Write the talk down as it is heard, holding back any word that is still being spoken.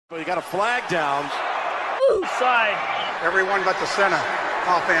But you got a flag down. Oofside. Everyone but the center.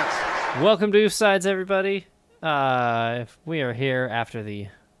 Offense. Welcome to Oofsides, everybody. We are here after the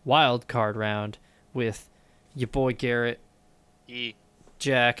wild card round with your boy Garrett,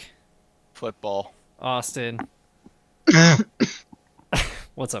 Jack, Football, Austin.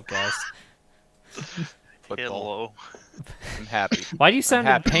 What's up, guys? Football. Hello. I'm happy. Why do you sound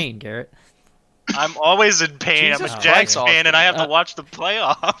in pain, Garrett? I'm always in pain. Jesus I'm a Jags Christ, fan, and I have to watch the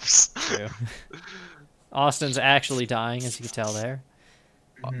playoffs. True. Austin's actually dying, as you can tell there.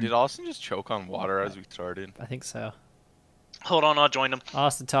 Did Austin just choke on water as we started? I think so. Hold on, I'll join him.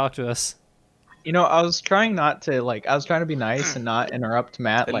 Austin, talk to us. You know, I was trying not to, I was trying to be nice and not interrupt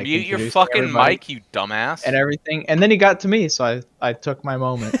Matt, Then mute your fucking mic, you dumbass. And everything, and then he got to me, so I took my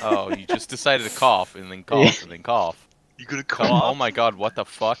moment. Oh, you just decided to cough, and then cough, and then cough. You gonna cough? Oh my god, what the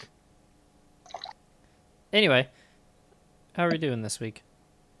fuck? Anyway, how are we doing this week?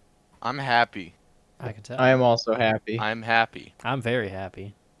 I'm happy. I can tell. I am also happy. I'm happy. I'm very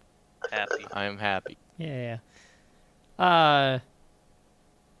happy. Happy. I am happy. Yeah.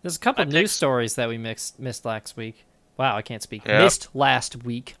 There's a couple news stories that we missed last week. Wow, I can't speak. Yep. Missed last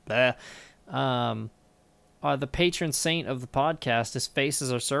week. The patron saint of the podcast, his face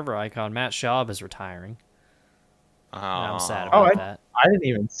is our server icon. Matt Schaub is retiring. And I'm sad about that. I didn't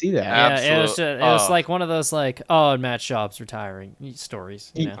even see that. Yeah, it was like one of those and Matt Schaub's retiring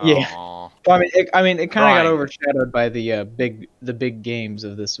stories. You know? Yeah. Aww. Well, it kind of got Right. overshadowed by the big games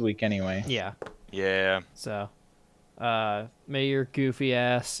of this week anyway. Yeah. Yeah. So, may your goofy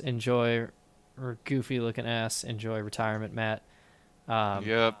ass enjoy, or goofy looking ass enjoy retirement, Matt.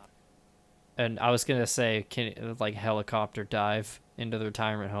 Yep. And I was gonna say, helicopter dive into the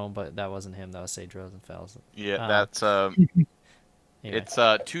retirement home, but that wasn't him. That was Sage Rosenfels. Yeah, that's Anyway. It's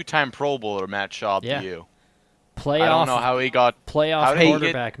two-time Pro Bowler Matt Schaub Yeah. to you. Playoff. I don't know how he got. Playoff how did he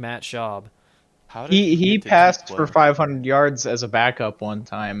quarterback Matt Schaub. How did He get to passed play? for 500 yards as a backup one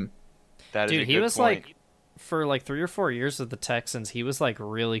time. That is a Dude, he good was point. for 3 or 4 years with the Texans, he was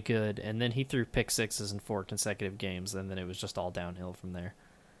really good, and then he threw pick sixes in 4 consecutive games, and then it was just all downhill from there.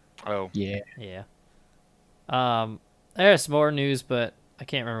 Oh. Yeah. Yeah. There's more news, but I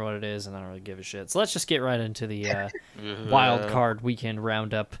can't remember what it is, and I don't really give a shit. So let's just get right into the wild card weekend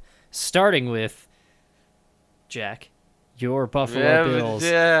roundup, starting with Jack, your Buffalo Bills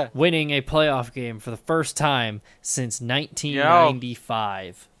winning a playoff game for the first time since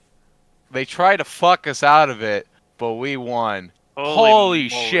 1995. They tried to fuck us out of it, but we won. moly. Holy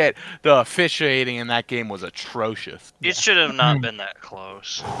shit. The officiating in that game was atrocious. It should have not been that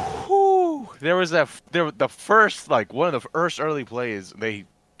close. Whew. There was the first, one of the first early plays, they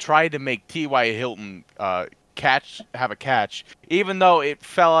tried to make T.Y. Hilton have a catch, even though it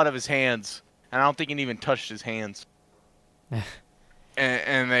fell out of his hands, and I don't think it even touched his hands.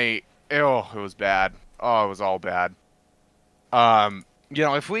 and it was bad. Oh, it was all bad.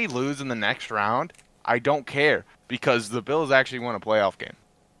 If we lose in the next round, I don't care, because the Bills actually won a playoff game.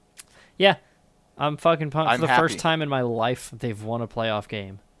 Yeah, I'm fucking pumped. I'm For the happy. first time in my life, they've won a playoff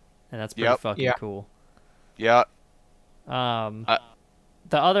game, and that's pretty fucking cool. Yeah. The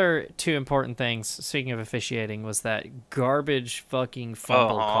other two important things, speaking of officiating, was that garbage fucking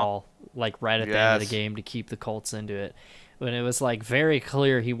fumble call, right at the end of the game to keep the Colts into it. When it was very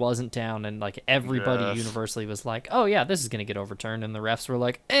clear he wasn't down, and everybody universally was like, "Oh yeah, this is gonna get overturned," and the refs were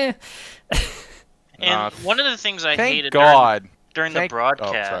like, "Eh." And one of the things I hated during the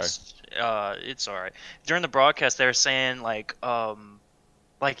broadcast, it's all right. During the broadcast, they were saying the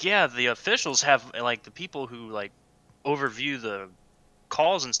officials have the people who overview the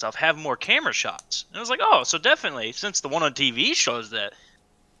calls and stuff have more camera shots. And I was like, oh, so definitely, since the one on TV shows that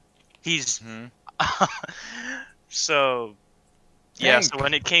he's so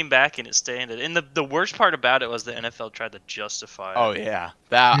when it came back and it stayed, and the worst part about it was the NFL tried to justify it. Oh yeah,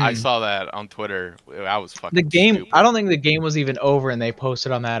 I saw that on Twitter. I was fucking The game. stupid. I don't think the game was even over, and they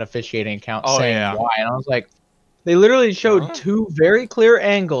posted on that officiating account saying yeah. why. And I was like, they literally showed two very clear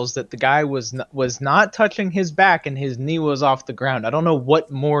angles that the guy was not touching his back and his knee was off the ground. I don't know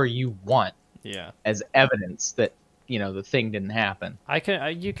what more you want. Yeah. As evidence that the thing didn't happen.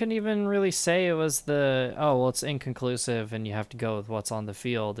 You couldn't even really say it was it's inconclusive and you have to go with what's on the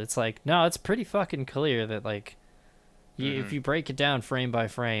field. It's no, it's pretty fucking clear that if you break it down frame by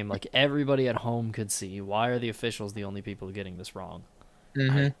frame, everybody at home could see. Why are the officials the only people getting this wrong?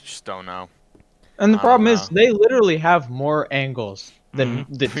 I just don't know. And the problem is they literally have more angles than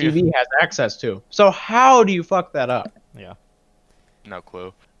the TV has access to. So how do you fuck that up? Yeah. No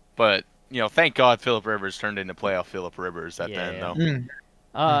clue. But thank God Phillip Rivers turned into playoff Phillip Rivers at the end, though.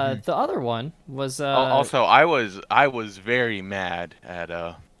 The other one was also I was very mad at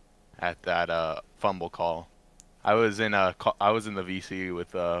at that fumble call. I was in the VC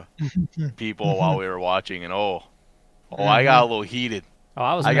with people while we were watching, and I got a little heated. Oh,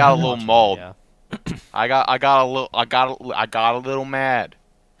 I got a little watching, mauled. yeah. I got a little mad.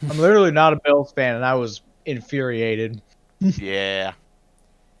 I'm literally not a Bills fan, and I was infuriated. Yeah,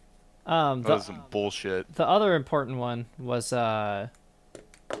 that was The, some bullshit. the other important one was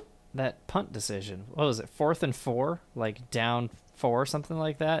that punt decision. What was it? 4th and 4, like down 4, something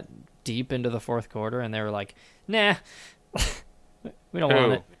like that, deep into the fourth quarter, and they were like, "Nah, we don't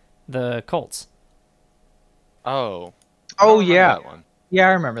want it." The Colts. Oh. Oh I remember yeah, that one. yeah,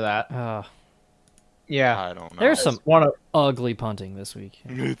 I remember that. Yeah, I don't know. There's some one of ugly punting this week.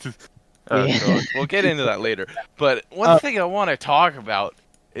 Yeah. God. We'll get into that later. But one thing I want to talk about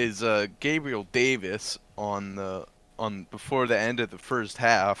is Gabriel Davis before the end of the first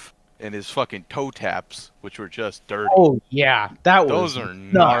half and his fucking toe taps, which were just dirty. Oh yeah, that was Those are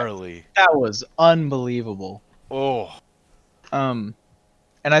gnarly. That was unbelievable. Oh. And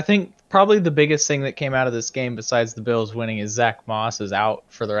I think probably the biggest thing that came out of this game, besides the Bills winning, is Zach Moss is out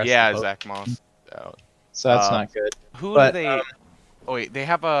for the rest. Yeah, of the Zach Moss out. So that's not good. Who But, do they? Oh wait, they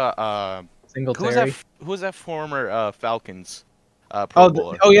have a Singletary. Who was that former Falcons Pro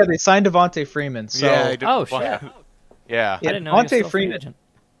Bowler? Yeah, they signed Devontae Freeman. So yeah, they did- Oh shit! yeah. I didn't know he was Devontae still a free Freeman. agent.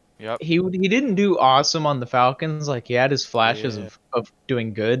 Yep. he didn't do awesome on the Falcons. Like he had his flashes Yeah. of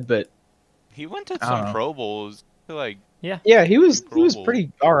doing good, but He went to I don't some know. Pro Bowls. Like yeah, he was Pro Bowl.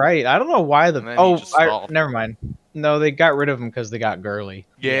 pretty all right. I don't know why And then he just stopped. never mind. No, they got rid of him because they got Gurley.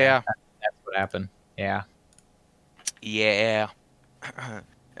 yeah. That's what happened. Yeah. Yeah. And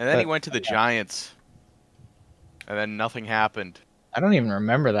then he But- went to the Giants. And then nothing happened. I don't even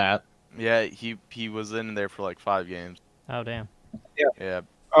remember that. Yeah, he was in there for like 5 games. Oh damn! Yeah,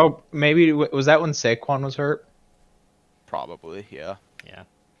 Oh, maybe was that when Saquon was hurt? probably. Yeah. Yeah.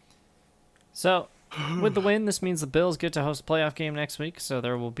 So, with the win, this means the Bills get to host a playoff game next week. So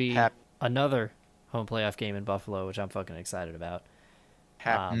there will be Hap- another home playoff game in Buffalo, which I'm fucking excited about.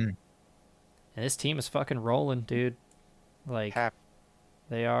 And this team is fucking rolling, dude. Like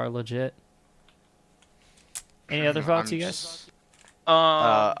they are legit. Any other thoughts, you guys?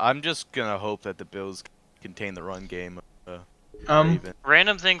 I'm just gonna hope that the Bills contain the run game. Ravens.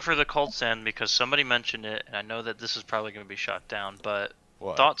 Random thing for the Colts end, because somebody mentioned it, and I know that this is probably going to be shot down, but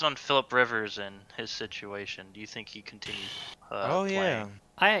What? thoughts on Phillip Rivers and his situation? Do you think he continues playing?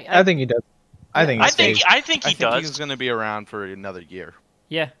 I think he does. I think. I think he I think does. he's gonna be around for another year.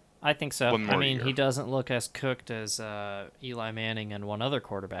 Yeah, I think so. One I more mean, year. he doesn't look as cooked as Eli Manning and one other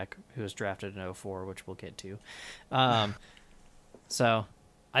quarterback who was drafted in 2004, which we'll get to. So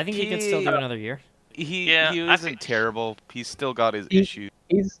I think he can still do another year. He I isn't think- terrible. He's still got his issues.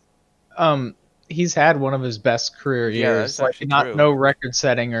 He's had one of his best career Yeah, years. that's Like actually not true. no record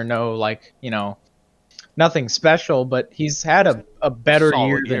setting or no nothing special, but he's had a better Solid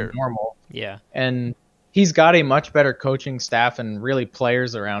year year. than normal. Yeah. And he's got a much better coaching staff and really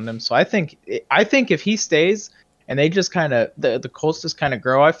players around him. So I think if he stays and they just kind of the Colts just kind of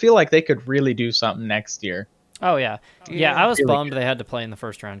grow, I feel like they could really do something next year. Oh yeah. Yeah, I was Really bummed they had to play in the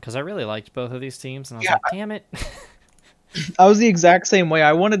first round because I really liked both of these teams, and I was like, damn it. I was the exact same way.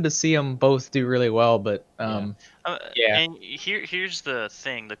 I wanted to see them both do really well, but yeah. And here's the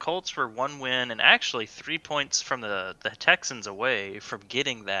thing: the Colts were 1 win and actually 3 points from the Texans away from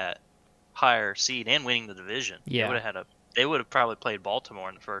getting that higher seed and winning the division. Yeah. They would have probably played Baltimore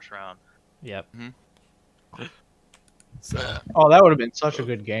in the first round. Yep. Oh, that would have been such a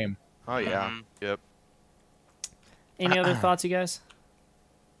good game. Oh yeah. Mhm. Yep. Any other thoughts, you guys?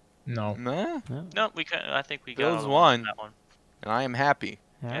 No. Nah, No, I think we got Bills all of won. that one. and I am happy.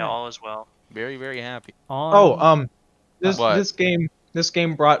 Yeah, all is well. Very, very happy. This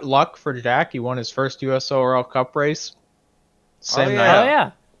game brought luck for Jack. He won his first US overall Cup race. Same Oh, night. Oh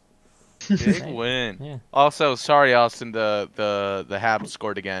yeah. Big win. Yeah. Also, sorry, Austin. The Habs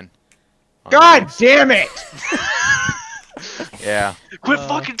scored again. God damn it! Yeah, Quit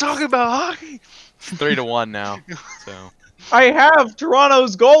fucking talking about hockey. it's 3-1 now. So I have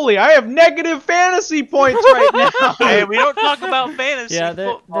Toronto's goalie. I have negative fantasy points right now. Hey, we don't talk about fantasy Yeah,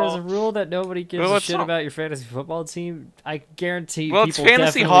 there's football. a rule that nobody gives Well, a it's shit not- about your fantasy football team. I guarantee Well, it's people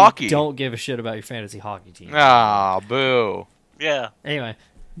fantasy definitely hockey. don't give a shit about your fantasy hockey team. ah, boo. Yeah. Anyway,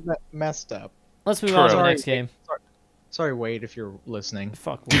 Messed up. let's move on to the True. next game. Sorry, Wade, if you're listening.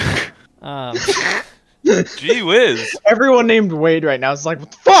 Fuck. Wade. Um, Gee whiz. Everyone named Wade right now is like, what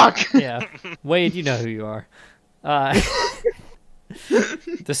the fuck? yeah, Wade, you know who you are. The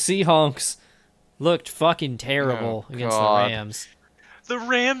Seahawks looked fucking terrible against God. the Rams. The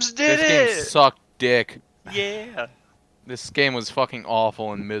Rams did This game it. sucked dick. Yeah. This game was fucking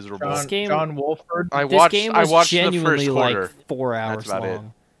awful and miserable. This game- John Wolford. This game was watched the genuinely first quarter. like 4 hours That's about it.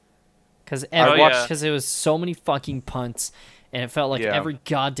 long. Because watched- because it was so many fucking punts, and it felt like Yeah. every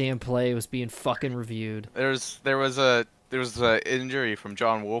goddamn play was being fucking reviewed. There was a injury from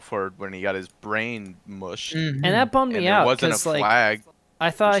John Wolford when he got his brain mushed, And that bummed and me there out wasn't a because like flag. I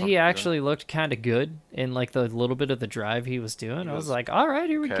thought something, he yeah. actually looked kind of good in like the little bit of the drive he was doing. I was was- like, all right,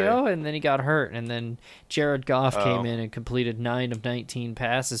 here we okay. go. And then he got hurt, and then Jared Goff came Oh. in and completed 9 of 19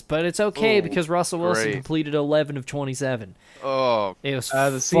 passes. But it's okay Ooh, because Russell Wilson great. completed 11 of 27. Oh, It was The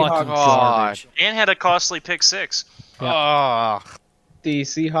fucking Seahawks- garbage. And had a costly pick 6. oh, The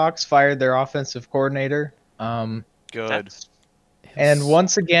Seahawks fired their offensive coordinator. good. That's- And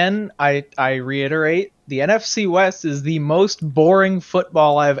once again, I reiterate, the NFC West is the most boring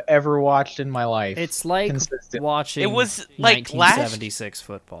football I've ever watched in my life. It's like Consistent. watching It was like last- 1976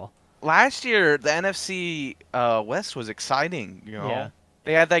 football. Last year, the NFC West was exciting. You know, Yeah.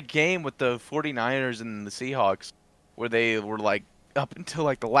 they had that game with the 49ers and the Seahawks, where they were like up until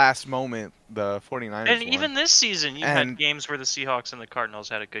like the last moment, the 49ers. And won. even this season, you had And- games where the Seahawks and the Cardinals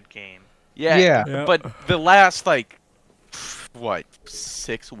had a good game. Yeah. But the last like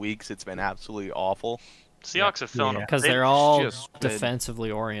 6 weeks, it's been absolutely awful. Seahawks have fallen Yeah. Because apart. they're all just been-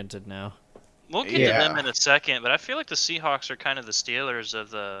 defensively oriented now. We'll get Yeah. to them in a second, but I feel like the Seahawks are kind of the Steelers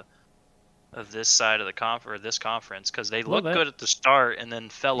of this side of the this conference because they Little looked bit. good at the start and then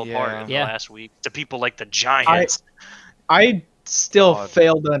fell apart in the Yeah. last week to people like the Giants. I still God.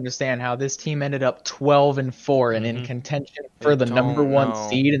 fail to understand how this team ended up 12-4 and in Mhm. contention for I the number don't one know.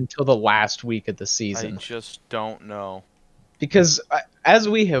 seed until the last week of the I season. just don't know. Because as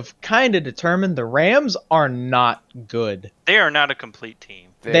we have kind of determined, the Rams are not good. They are not a complete team.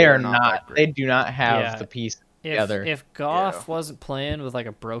 They are that not. great. They do not have Yeah. the pieces If, together. if Goff Yeah. wasn't playing with like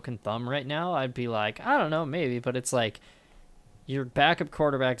a broken thumb right now, I'd be like, I don't know, maybe. But it's like your backup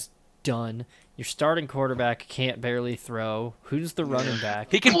quarterback's done. Your starting quarterback can't barely throw. Who's the running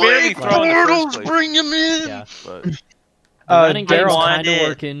back? He can barely throw in the first place. bring him in. Yeah, But the running game's Darryl kind of Henderson-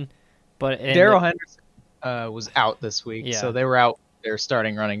 working, but Darrell Henderson was out this week, Yeah. so they were out their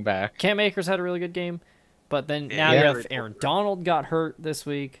starting running back. Cam Akers had a really good game, but then Yeah, now yeah. you have Aaron Donald got hurt this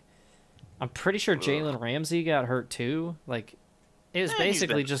week. I'm pretty sure Jalen Ramsey got hurt too. Like, it was He's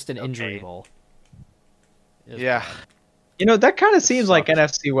basically been just an injury okay. bowl. It was yeah, bad. You know, that kind of seems like sucks.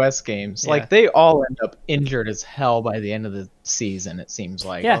 NFC West games. Yeah. Like, they all end up injured as hell by the end of the season, it seems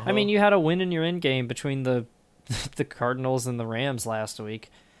like. Yeah, I mean, you had a win in your end game between the the Cardinals and the Rams last week,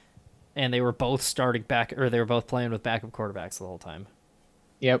 and they were both starting back, or they were both playing with backup quarterbacks the whole time.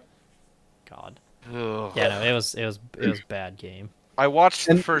 Yep. God. Ugh. Yeah, no, it was a bad game. I watched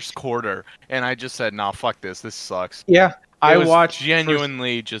the And- first quarter and I just said, "Nah, fuck this. This sucks." Yeah. I was watched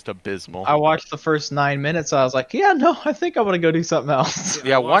genuinely just abysmal. I watched the first 9 minutes. I was like, yeah, no, I think I'm gonna go do something else.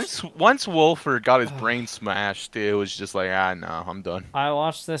 Yeah, once Wolford got his brain smashed, it was just like, no, I'm done. I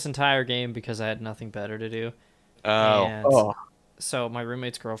watched this entire game because I had nothing better to do. Oh, And Oh, so my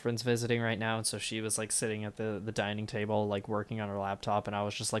roommate's girlfriend's visiting right now, and so she was like sitting at the dining table, like working on her laptop, and I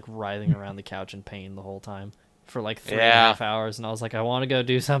was just like writhing around the couch in pain the whole time for like 3.5 hours, and I was like, I want to go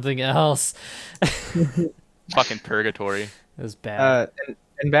do something else. fucking purgatory. It was bad.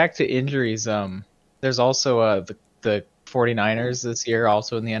 and back to injuries. There's also the 49ers this year,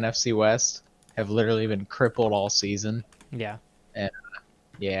 also in the NFC West, have literally been crippled all season. Yeah.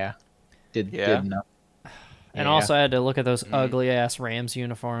 Yeah, did Yeah. nothing. And Yeah. also, I had to look at those ugly ass Rams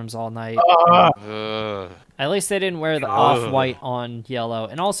uniforms all night. Ugh. At least they didn't wear the Ugh. off white on yellow.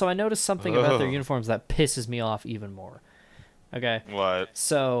 And also, I noticed something about their Ugh. uniforms that pisses me off even more. Okay. What?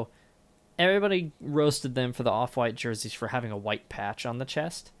 So, everybody roasted them for the off-white jerseys for having a white patch on the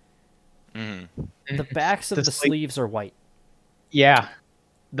chest. Mm. The backs of The the sleeve- sleeves are white. Yeah,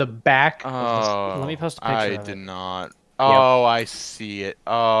 the back. of Oh, Let me post a picture I of did it. not. Oh, I see it.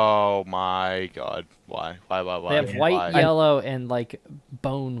 Oh my god. Why? They have white, Why? yellow, and like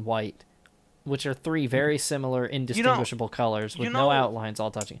bone white, which are three very similar, indistinguishable colors with you no know- outlines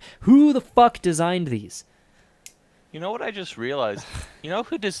all touching. Who the fuck designed these? You know what I just realized? You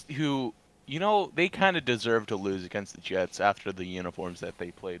know you know they kind of deserve to lose against the Jets after the uniforms that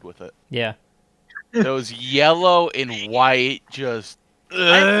they played with it. Yeah. Those yellow and white just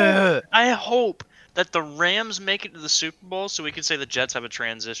I hope that the Rams make it to the Super Bowl so we can say the Jets have a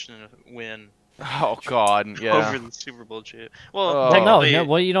transition win Oh god, yeah. over the Super Bowl chip. Well, Oh. Heck no, technically- no.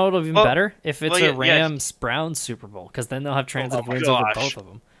 Well, you know what'll be even Well- better if it's well, a yeah, yeah. Rams Browns Super Bowl, because then they'll have transitive my wins over gosh. both of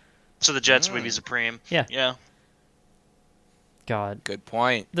them. so the Jets would be supreme. Yeah. Yeah. God, Good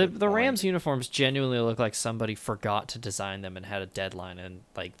point. the Good point. Rams uniforms genuinely look like somebody forgot to design them and had a deadline, and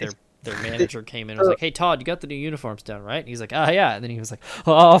like they're their manager came in and was like, "Hey Todd, you got the new uniforms done, right?" And he's like, "Ah, yeah." And then he was like,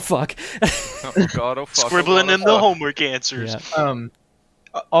 "Oh fuck." Oh god, oh fuck. Scribbling oh, in god, the oh, fuck. homework answers. Yeah.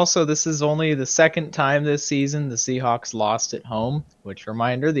 Also, this is only the second time this season the Seahawks lost at home. Which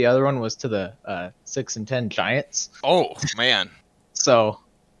reminder, the other one was to the 6-10 Giants. Oh man. So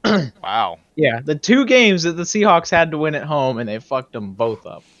Wow. yeah, the 2 games that the Seahawks had to win at home, and they fucked them both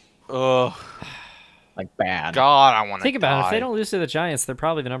up Ugh. like bad. God, I want to Think about it. If they don't lose to the Giants, they're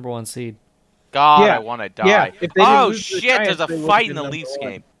probably the number 1 seed. God, Yeah. I want to die. Yeah, if they didn't Oh lose to the shit, Giants, there's they a would've fight been in the number Leafs 1.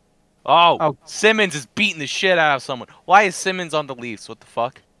 game. Oh, Oh. Simmons is beating the shit out of someone. Why is Simmons on the Leafs? What the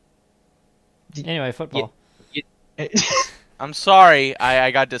fuck? Anyway, football. I'm sorry, I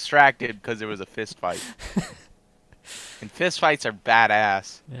got distracted because there was a fist fight. And fist fights are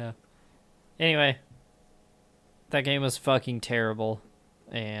badass. Yeah. Anyway, that game was fucking terrible,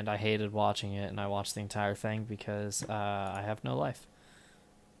 and I hated watching it, and I watched the entire thing because I have no life,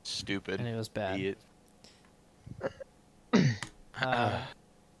 Stupid. and it was bad. Idiot.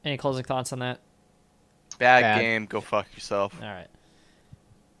 Any closing thoughts on that? Bad game. Go fuck yourself. All right.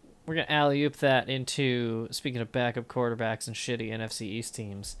 We're going to alley-oop that into, speaking of backup quarterbacks and shitty NFC East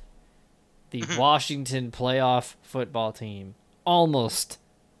teams, the Washington playoff football team almost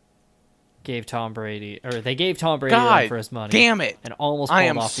gave Tom Brady, or they gave Tom Brady a run for his money. Damn it. And almost I pulled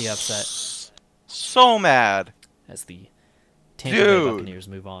am off the upset so mad. as the Tampa Bay Dude. Buccaneers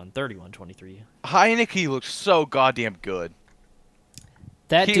move on, 31-23. Heineke looks so goddamn good.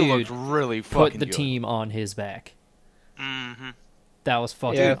 That He dude looked really put fucking the good. team on his back. Mm-hmm. That was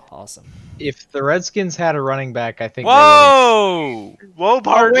fucking Yeah. awesome. If the Redskins had a running back, I think. Whoa! Whoa,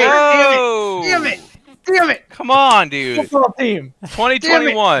 partner. wait. Whoa! Damn it! Damn it! Come on, dude. Football team.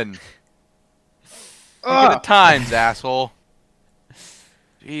 2021. Look at the times, asshole.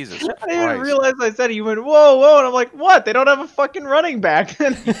 Jesus Christ. I didn't realize I said it. You went whoa, whoa, and I'm like, what? They don't have a fucking running back.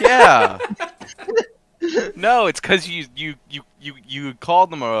 Yeah. No, it's because you called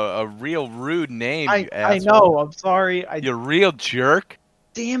them a real rude name. You I asshole. know. I'm sorry. You real jerk.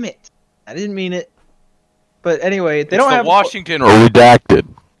 Damn it! I didn't mean it. But anyway, they It's don't the have Washington or redacted.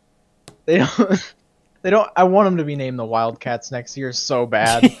 They don't. They don't. I want them to be named the Wildcats next year so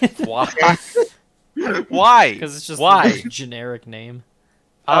bad. Why? Why? Because it's just Why? the generic name.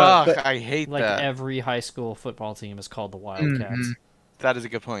 Ugh, but- I hate Like that. every high school football team is called the Wildcats. Mhm. That is a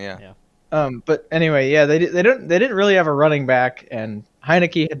good point. Yeah. But anyway, yeah, they didn't really have a running back, and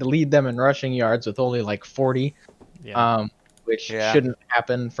Heineke had to lead them in rushing yards with only like 40, Yeah. which Yeah. shouldn't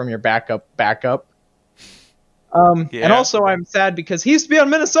happen from your backup. Yeah. And also I'm sad because he used to be on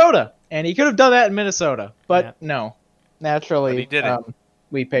Minnesota, and he could have done that in Minnesota, but Yeah. no, naturally, But he didn't.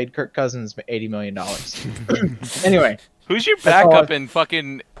 we paid Kirk Cousins $80 million. Anyway, Who's your That's all backup in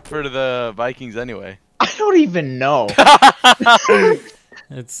fucking for the Vikings anyway? I don't even know.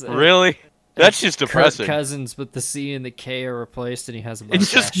 It's Really? That's just Kirk depressing. Cousins, but the C and the K are replaced, and he has a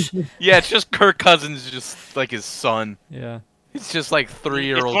mustache. It's just yeah, it's just Kirk Cousins, just like his son. Yeah. It's just like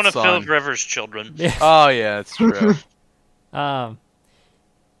 3-year-old It's one of son. Philip Rivers' children. Oh yeah, it's true.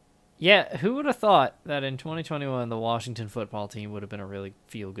 Yeah, who would have thought that in 2021 the Washington football team would have been a really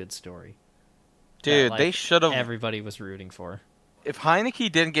feel-good story? Dude, like, they should have. Everybody was rooting for. If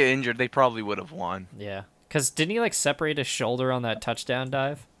Heineke didn't get injured, they probably would have won. Yeah. Because didn't he, like, separate his shoulder on that touchdown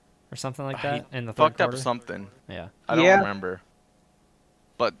dive? Or something like that in the third Fucked quarter? up something. Yeah. I don't Yeah. remember.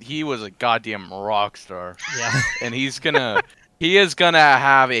 But he was a goddamn rock star, Yeah. and he is gonna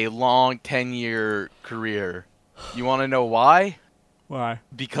have a long 10-year career. You want to know why? Why?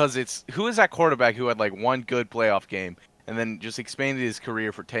 Because who is that quarterback who had like one good playoff game and then just expanded his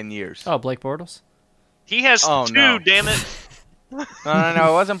career for 10 years? Oh, Blake Bortles? He has Oh, two, no. damn it. No,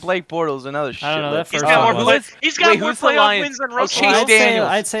 it wasn't Blake Bortles. Another shit. I don't know, that He's first got one more, was- he's got Wait, more who's the playoff Lions? wins than Oh, Russell Chase Wilson. Daniels.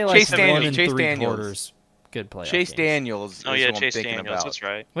 I'd say like Chase 1 Daniels, and Chase 3 Daniels. quarters. Good playoff Chase games. Daniels. Oh is yeah, who I'm Chase thinking Daniels. about. That's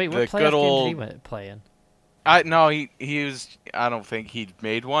right. Wait, The what playoff good game old- did he play in? No, he was. I don't think he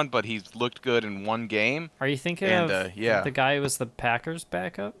made one, but he's looked good in one game. Are you thinking And, of yeah. the guy who was the Packers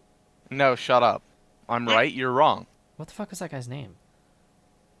backup? No, shut up. I'm right. You're wrong. What the fuck was that guy's name?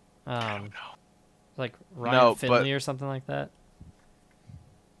 I don't know. Like Ryan No, Finley but- or something like that?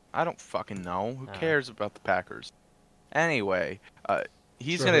 I don't fucking know. Who Oh. cares about the Packers? Anyway,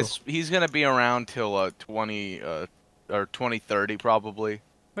 he's True. gonna be around till 2030 probably.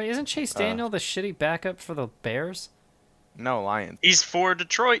 Wait, isn't Chase Daniel the shitty backup for the Bears? No, Lions. He's for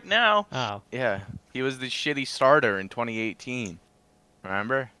Detroit now. Oh. Yeah, he was the shitty starter in 2018.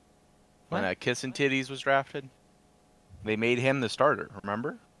 Remember? When What? Kiss and Titties was drafted? They made him the starter,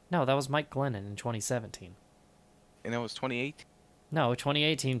 remember? No, that was Mike Glennon in 2017. And it was 2018. No,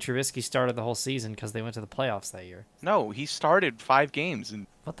 2018, Trubisky started the whole season because they went to the playoffs that year. No, he started 5 games in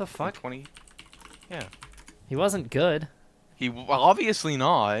What the fuck? 20. Yeah. He wasn't good. Obviously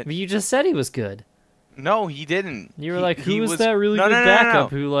not. But you just said he was good. No, he didn't. You were He- like, he who was that really good no,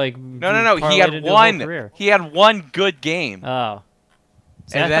 backup no. who like No. He parlayed had into a whole one. career? He had one good game. Oh.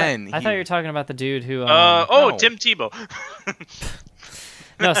 See, And I then thought you he- were talking about the dude who. No. Tim Tebow.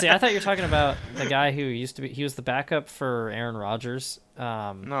 No, see, I thought you were talking about the guy who used to be. He was the backup for Aaron Rodgers.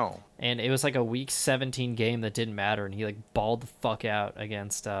 No. And it was like a Week 17 game that didn't matter, and he like balled the fuck out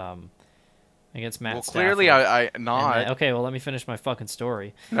against Matt. Well, clearly Stafford. I And not. then- okay, well, let me finish my fucking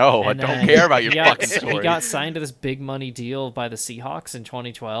story. No, I And don't then care about your he got- fucking story. He got signed to this big money deal by the Seahawks in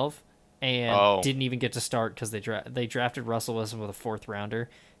 2012, and didn't even get to start because they drafted Russell Wilson with a 4th rounder,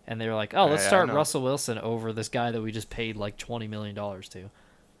 and they were like, oh, let's Yeah, I start know. Russell Wilson over this guy that we just paid like $20 million to.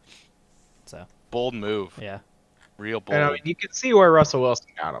 So Bold move. yeah, Real bold. And I mean, you can see where Russell Wilson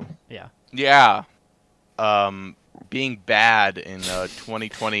got him. yeah. Yeah. Being bad in the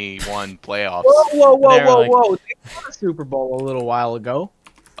 2021 playoffs. They're like- Whoa! They won a Super Bowl a little while ago.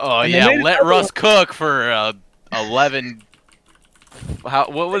 Oh And they yeah, made let another Russ cook for 11.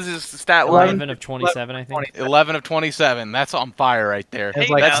 What was his stat line? 11 of 27, I think. 11 of 27. That's on fire right there. It's Hey,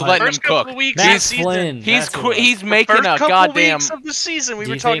 like- That's now, letting the him first couple cook. Weeks Matt of the season, Flynn. He's that's what it was. he's making first a couple goddamn. weeks of the season, we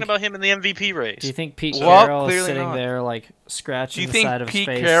Do were you talking think- about him in the MVP race. Do you think Pete Well, Carroll is clearly sitting not. there like Do scratching you the think side of his Pete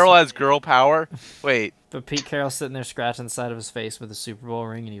face? Carroll has girl power? Wait. But Pete Carroll's sitting there scratching the side of his face with a Super Bowl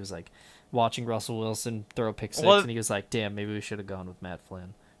ring, and he was like watching Russell Wilson throw a pick six, Well- and he was like, "Damn, maybe we should have gone with Matt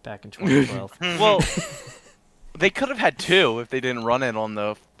Flynn back in 2012." Well, they could have had 2 if they didn't run it on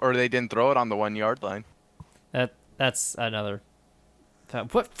the, or they didn't throw it on the 1-yard line. That's another.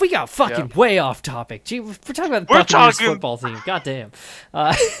 What we got fucking way off topic. Gee, we're talking about the We're Buccaneers talking- football team. Goddamn.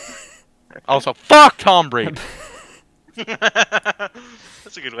 Also, fuck Tom Brady.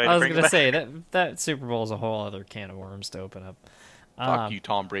 That's a good way I to was bring it gonna back. say that Super Bowl is a whole other can of worms to open up. Fuck you,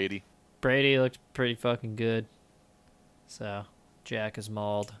 Tom Brady. Brady looked pretty fucking good. So Jack is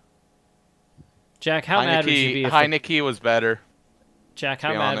mauled. Jack, how mad would you be if the- Heineke was better. Jack,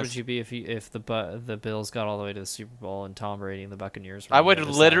 how be mad honest. would you be if the Bills got all the way to the Super Bowl and Tom Brady and the Buccaneers were I on the would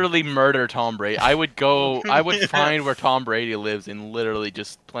other side? literally murder Tom Brady. I would find where Tom Brady lives and literally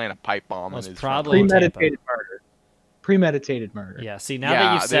just plant a pipe bomb Well, in it's his probably- front lawn. Premeditated murder. Premeditated murder. Yeah. See, now Yeah,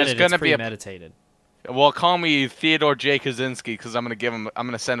 that you've said there's it, gonna it's be a- premeditated. Well, call me Theodore J. Kaczynski because I'm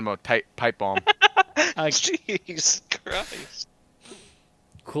gonna send him a pipe bomb. Jesus Christ.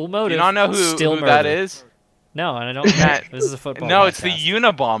 Cool Do motive. you not know who Still that murder. is? No, and I don't. Matt, This is a football. No, it's the podcast.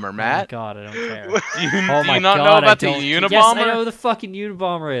 Unabomber, Oh my Matt. god, I don't care. Do you, Oh do my you not god, know about I the don't. Unabomber? Yes, I know who the fucking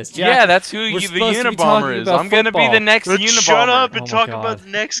Unabomber is. Jack, Yeah, that's who we're the supposed to be Unabomber talking is. about I'm gonna be football. the next Let's Unabomber. shut up Oh and my talk God. about the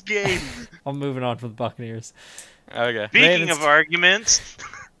next game. I'm moving on from the Buccaneers. Okay. Speaking Ravens- of arguments,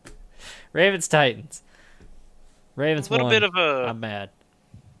 Ravens Titans. Ravens a little won. bit of a I'm mad.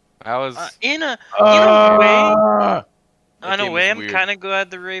 That was. in a way. That In a game way, was I'm weird. kind of glad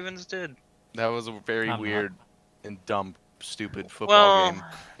the Ravens did. That was a very I'm not. weird and dumb, stupid football Well, game.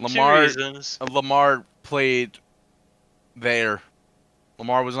 Two Lamar reasons. Lamar played there.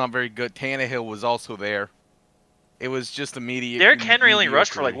 Lamar was not very good. Tannehill was also there. It was just immediate. Derrick Henry only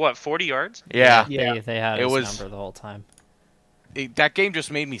rushed for like mediocrity. what, 40 yards? Yeah, Yeah. They had It his was- number the whole time. that game just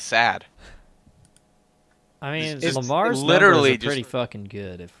made me sad. I mean, It's Lamar's literally numbers are pretty just- fucking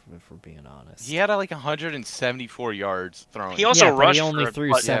good if we're being honest. He had like 174 yards thrown. He also yeah, but rushed he only for a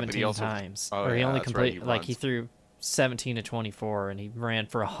threw touchdown. Yeah, but 17 he also- times, Oh, or he yeah, only that's right, complete he like he runs. threw 17 to 24, and he ran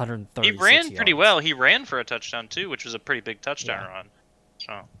for 130. He ran pretty well. He ran for a touchdown too, which was a pretty big touchdown Yeah. run.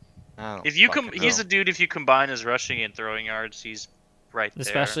 So I don't if you fucking he's know. a dude. If you combine his rushing and throwing yards, he's right there.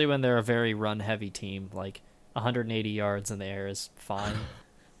 Especially when they're a very run-heavy team, like 180 yards in the air is fine.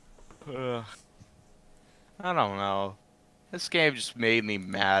 Ugh. I don't know. This game just made me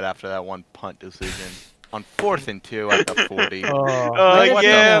mad after that one punt decision on 4th and 2 at the 40. Oh, Let it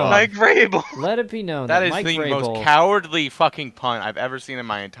yeah, go. Mike Vrabel. Let it be known That that is Mike the Vrabel. most cowardly fucking punt I've ever seen in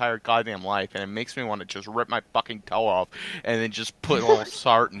my entire goddamn life, and it makes me want to just rip my fucking toe off and then just put all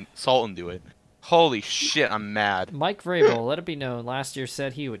salt into it. Holy shit, I'm mad. Mike Vrabel, let it be known, last year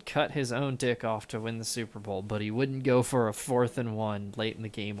said he would cut his own dick off to win the Super Bowl, but he wouldn't go for a 4th and 1 late in the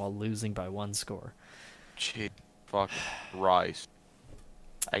game while losing by 1 score. Shit, fuck, Rice.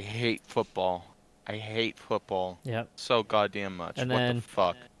 I hate football. I hate football Yep. so goddamn much. And what then- the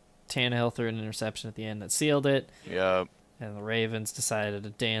fuck? Tannehill threw an interception at the end that sealed it, Yeah. and the Ravens decided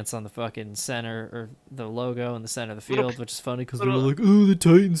to dance on the fucking center, or the logo in the center of the field, which is funny because they were like, oh, the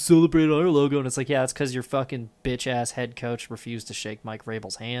Titans celebrate our logo, and it's like, yeah, it's because your fucking bitch-ass head coach refused to shake Mike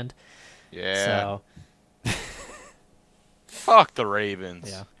Vrabel's hand. Yeah. So, Fuck the Ravens.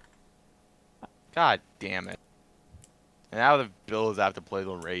 Yeah. God damn it. And now the Bills have to play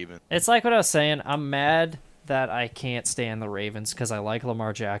the Ravens. It's like what I was saying. I'm mad that I can't stand the Ravens because I like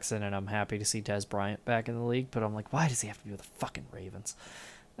Lamar Jackson and I'm happy to see Des Bryant back in the league. But I'm like, why does he have to be with the fucking Ravens?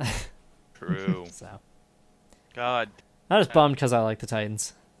 True. So God. I'm just bummed because I like the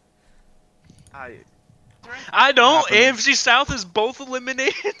Titans. I don't. AFC South is both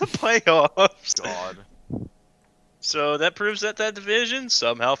eliminated in the playoffs. God. So that proves that that division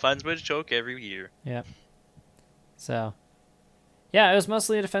somehow finds a way to choke every year. Yeah. So, yeah, it was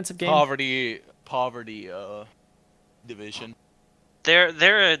mostly a defensive game. Poverty division.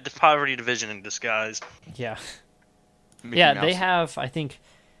 They're a poverty division in disguise. Yeah. Mickey Yeah, Mouse. they have, I think,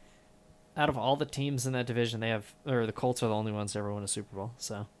 out of all the teams in that division, the Colts are the only ones to ever win a Super Bowl.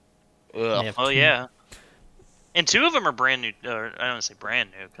 So, they Ugh. have Oh two yeah. And two of them are brand new. Or I don't want to say brand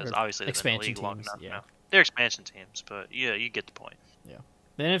new because Or obviously they've been in the expansion league long teams, enough. yeah. Now. They're expansion teams, but yeah, you get the point.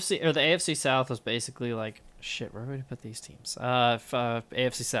 The NFC or the AFC South was basically like shit. Where would we put these teams?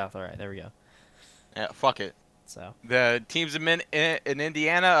 AFC South. All right, there we go. Yeah, fuck it. So The teams in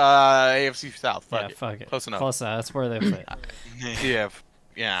Indiana, AFC South. Fuck yeah, it. fuck it. Close enough. Close enough. That's where they fit.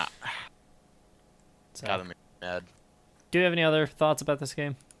 Yeah. So, Gotta make me mad. do you have any other thoughts about this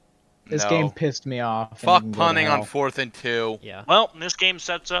game? This No. game pissed me off. and Fuck it can go to punting on hell. 4th and 2. Yeah. Well, this game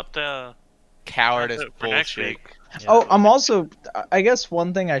sets up the Cowardice for next bullshit. week. Yeah. Oh, I'm also. I guess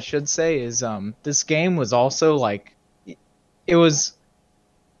one thing I should say is this game was also like, it was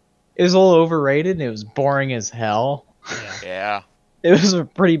a little overrated and it was boring as hell. Yeah. Yeah. It was a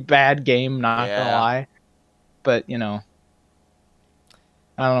pretty bad game, not gonna Yeah. lie. But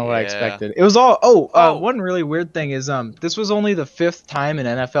I don't know what I Yeah. expected. It was all. Oh. One really weird thing is this was only the 5th time in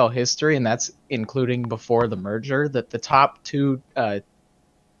NFL history, and that's including before the merger, that the top two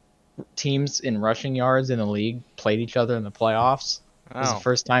teams in rushing yards in the league played each other in the playoffs. It was the Oh.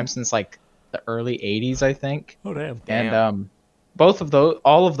 first time since like the early 80s, I think. Oh damn. And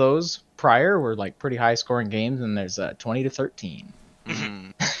all of those prior were like pretty high scoring games, and there's 20-13.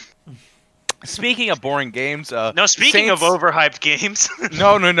 Mhm. Speaking of boring games, No, speaking of Saints- overhyped games,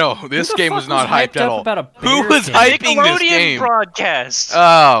 no, this game was not hyped at all. About a Who Bears was game? hyping this Nickelodeon game? broadcast.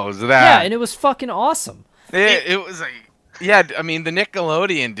 Oh, was Yeah, that? and it was fucking awesome. It was like, yeah. I mean, the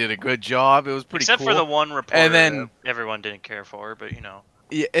Nickelodeon did a good job. It was pretty Except cool. for the one reporter And then- that everyone didn't care for, but you know.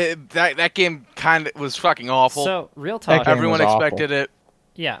 Yeah, that game kind of was fucking awful. So real talk. game Everyone was awful. expected it.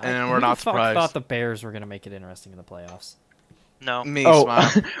 Yeah, and who we're not the fuck surprised. thought the Bears were gonna make it interesting in the playoffs? No. Me, Oh, smile.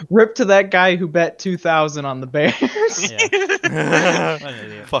 rip to that guy who bet 2,000 on the Bears. Yeah. What an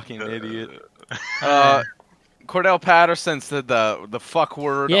idiot. Fucking idiot. Cordell Patterson said the fuck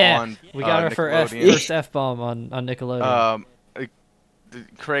word Yeah, on we got her for Nickelodeon. first F bomb on Nickelodeon.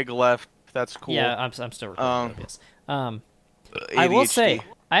 Craig left. That's cool. Yeah, I'm still recording. Yes. I ADHD. will say,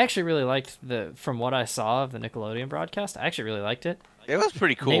 I actually really liked from what I saw of the Nickelodeon broadcast. I actually really liked it. it was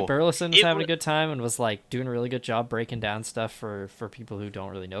pretty cool. Nate Burleson was It having wa- a good time and was like doing a really good job breaking down stuff for people who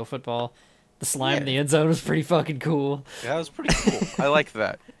don't really know football. The slime in the end zone was pretty fucking cool. Yeah, it was pretty cool. I liked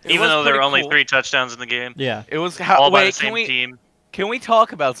that. It Even was though there were pretty only cool. 3 touchdowns in the game, Yeah. It was all by the wait, same team. can we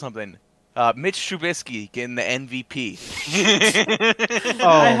talk about something? Mitch Trubisky getting the MVP. Oh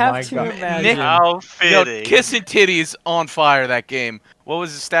I have my to god. imagine. Nick- How Yo, fitting. kissing titties on fire that game. What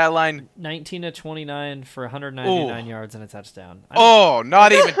was his stat line? 19 to 29 for 199 Ooh. yards and a touchdown. Oh,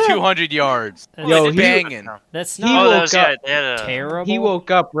 not even 200 yards. Yo, He's he- banging. That's he not Oh, that woke was up- yeah. They had a, terrible. He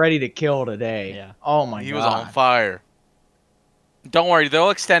woke up ready to kill today. Yeah. Oh my He god. was on fire. Don't worry, they'll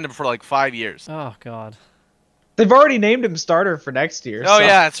extend him for like 5 years. Oh god. They've already named him starter for next year. Oh so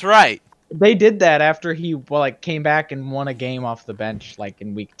yeah, that's right. They did that after he came back and won a game off the bench like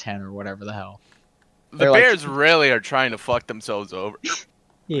in week 10 or whatever the hell. The They're like- Bears really are trying to fuck themselves over.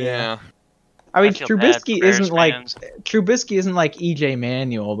 I I mean, feel bad for Trubisky Bears isn't like fans. EJ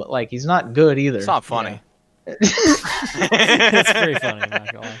Manuel, but like he's not good either. It's not funny. It's pretty funny, I'm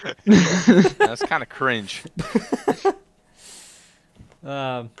not gonna lie. That's kind of cringe.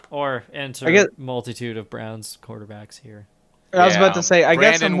 Or enter I guess- multitude of Browns quarterbacks here. I was about to say, I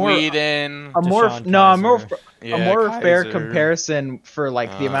guess Brandon Weeden. a more Deshaun no, a more Kaiser. Yeah, a more fair Kaiser, comparison for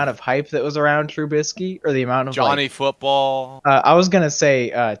like the amount of hype that was around Trubisky or the amount of Johnny Football. I was gonna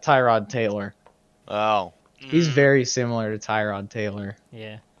say Tyrod Taylor. Oh, He's Mm. very similar to Tyrod Taylor.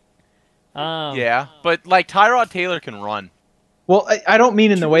 Yeah. yeah, but like Tyrod Taylor can run. Well, I don't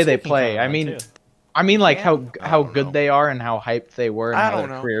mean in the way they Trubisky can play. kinda I run, mean, too. I mean like Yeah. how I don't good know. they are and how hyped they were and I how don't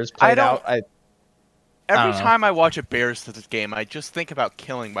their know. careers I played don't- out. Every don't know. time I watch a Bears game, I just think about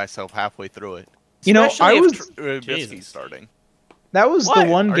killing myself halfway through it. You know, Especially I if was- Trubisky's Jesus. starting. That was What?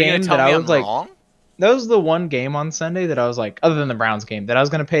 the one Are you game gonna tell that me I I'm was like, wrong? the one game on Sunday that I was like, other than the Browns game, that I was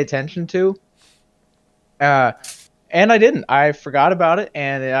going to pay attention to. And I didn't. I forgot about it,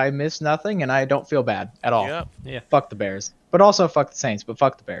 and I missed nothing, and I don't feel bad at all. Yep. Yeah. Fuck the Bears. But also fuck the Saints, but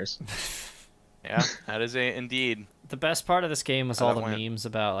fuck the Bears. Yeah, that is indeed. The best part of this game was How all that the went. memes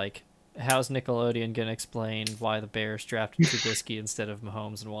about, like, how's Nickelodeon going to explain why the Bears drafted Trubisky instead of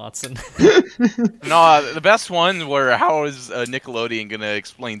Mahomes and Watson? No, the best ones were how is Nickelodeon gonna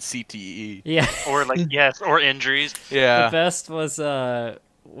explain CTE? Yeah. Or like or injuries. Yeah. The best was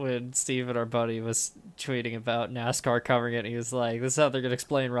when Steven, our buddy, was tweeting about NASCAR covering it, and he was like, this is how they're going to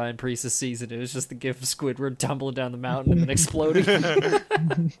explain Ryan Priest's season. It was just the gif of Squidward tumbling down the mountain and then exploding.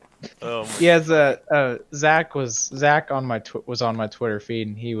 Oh my Yeah, Zach was on my Twitter feed,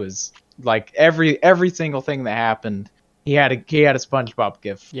 and he was like every single thing that happened. He had a SpongeBob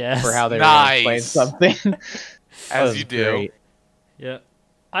gif Yes. for how they were gonna explain Nice. something. That As was you do. great. Yeah.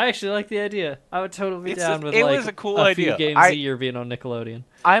 I actually like the idea. I would totally be It's down a- with it like was a cool few idea. games I- a year being on Nickelodeon.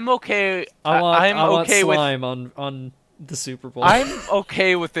 I'm okay. I want okay with. slime on the Super Bowl. I'm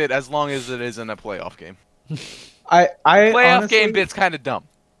okay with it as long as it isn't a playoff game. I Playoff honestly, game bit's kind of dumb.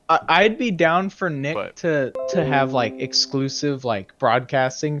 I'd be down for Nick But- to have like exclusive like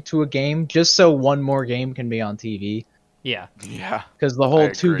broadcasting to a game just so one more game can be on TV. Yeah. Yeah. Because the whole I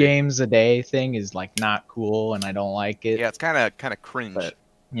 2 agree. games a day thing is like not cool, and I don't like it. Yeah, it's kind of cringe. But,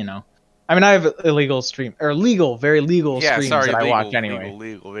 you know, I mean, I have illegal stream or very legal Yeah, streams sorry, that I legal, watch anyway.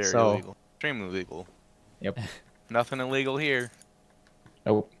 Legal, very So- illegal. Extremely legal. Yep. Nothing illegal here.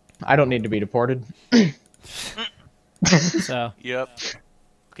 Nope. I don't need to be deported. So Yep.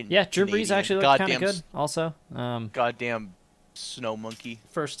 Fucking yeah, Drew Brees Canadian. actually looked kind of Goddamn good. Also, Goddamn snow monkey.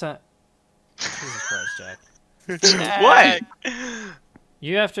 first time. Jesus Christ, Jack. What?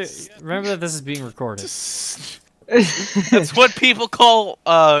 You have to remember that this is being recorded. That's what people call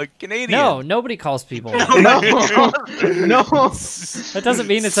Canadian. No, nobody calls people. that. No. That doesn't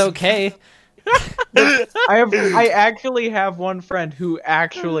mean it's okay. I actually have one friend who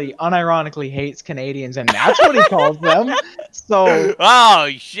actually unironically hates Canadians, and that's what he calls them. So Oh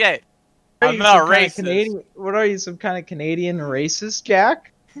shit. are I'm you not some kind of racist. Canadian, what are you, some kind of Canadian racist,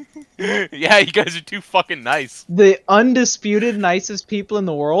 Jack? Yeah, you guys are too fucking nice. The undisputed nicest people in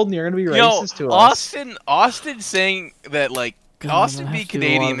the world, and you're gonna be racist to us. Austin saying that like God, I'm Austin gonna be have to do a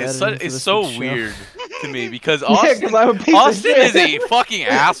lot Canadian of is editing for is this so week's show. weird to me because Yeah, Austin 'cause I'm a piece of Austin is a shit. fucking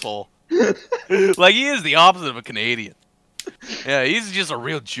asshole. Like he is the opposite of a Canadian. Yeah, he's just a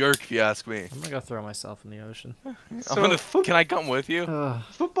real jerk if you ask me. I'm gonna go throw myself in the ocean. Can I come with you? Ugh.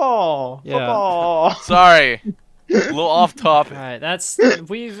 Football. Yeah. Football. Sorry. A little off topic. All right,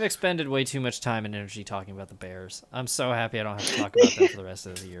 we've expended way too much time and energy talking about the Bears. I'm so happy I don't have to talk about them for the rest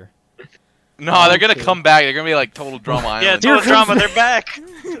of the year. No, they're gonna come back. They're gonna be like total drama Yeah, island. total drama. They're back.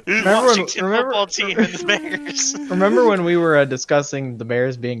 Remember when- Washington remember- football team and the Bears. Remember when we were discussing the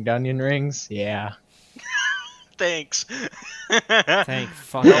Bears being onion rings? Yeah. Thanks. Thank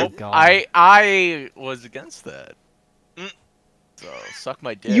fucking God. I was against that. Mm. So suck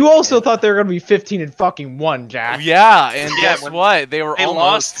my dick. You also thought they were gonna be 15 and fucking 1, Jack. Yeah, and Yeah, guess when what? They were they almost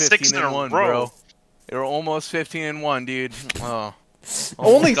lost 6 15 in a and 1, row. bro. They were almost 15 and 1, dude. Oh.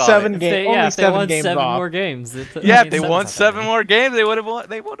 Only got 7 it. games. They, Only yeah, if they 7 won games 7 off. more games. Yeah, if they seven's won not that 7 many. more games, they would have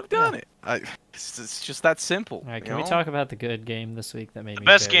They would have done it. It's just that simple. All right, you can we know? talk about the good game this week that made The me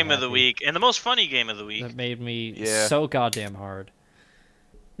best very game of the happy? week and the most funny game of the week. That made me Yeah. so goddamn hard.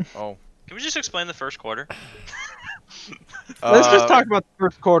 Oh. Can we just explain the first quarter? Let's just Uh, talk about the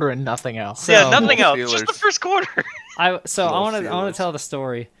first quarter and nothing else. Yeah, So- nothing else. Steelers. Just the first quarter. I Love want to Steelers. tell the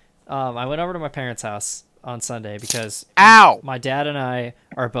story. I went over to my parents' house on Sunday because Ow! my dad and I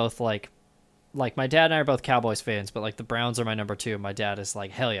are both like my dad and I are both Cowboys fans, but like the Browns are my number 2, and my dad is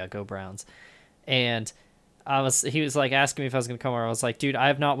like, hell yeah, go Browns. And he was like asking me if I was gonna come over. I was like, dude, I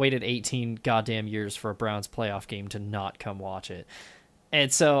have not waited 18 goddamn years for a Browns playoff game to not come watch it.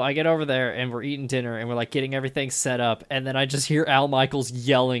 And so I get over there and we're eating dinner and we're like getting everything set up, and then I just hear Al Michaels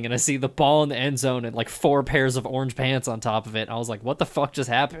yelling, and I see the ball in the end zone and like 4 pairs of orange pants on top of it. And I was like, what the fuck just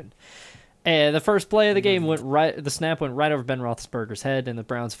happened? And the first play of the game the snap went right over Ben Roethlisberger's head, and the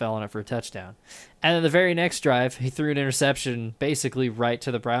Browns fell on it for a touchdown. And then the very next drive, he threw an interception basically right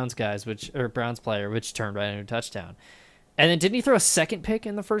to the Browns guys, Browns player, which turned right into a touchdown. And then didn't he throw a second pick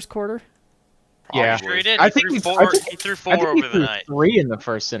in the first quarter? Yeah. Sure he did. I He think threw he- four. I think- He threw I 4 think he over the threw night. 3 in the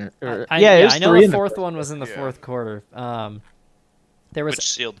first. It was I know 3 the in fourth one was in the Yeah. fourth quarter. There was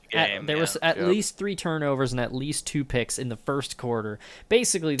Which sealed the game. there was at Yep. least 3 turnovers and at least 2 picks in the first quarter.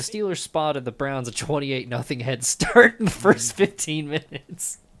 Basically, the Steelers spotted the Browns a 28-0 head start in the first 15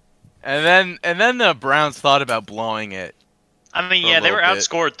 minutes. And then the Browns thought about blowing it. I mean, For a yeah, they were little bit.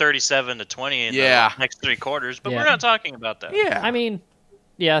 outscored 37-20 in Yeah. the next 3 quarters, but Yeah. we're not talking about that. Yeah. I mean,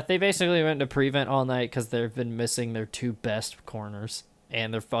 yeah, they basically went to prevent all night because they've been missing their 2 best corners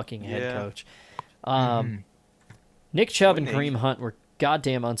and their fucking head Yeah. coach. Nick Chubb and Winning. Kareem Hunt were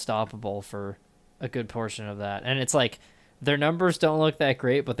goddamn unstoppable for a good portion of that. And it's like, their numbers don't look that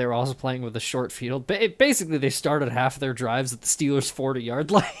great, but they were also playing with a short field. Basically, they started half their drives at the Steelers'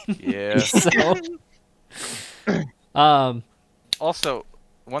 40-yard line. Yeah. So, Also,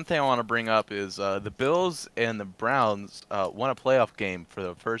 one thing I want to bring up is the Bills and the Browns won a playoff game for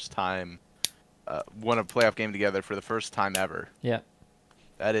the first time. Won a playoff game together for the first time ever. yeah,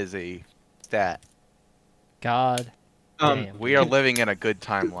 That is a stat. God damn. We are living in a good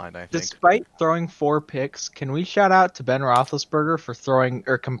timeline, I think. Despite throwing 4 picks, can we shout out to Ben Roethlisberger for throwing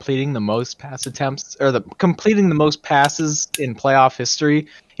or completing the most pass attempts or completing the most passes in playoff history?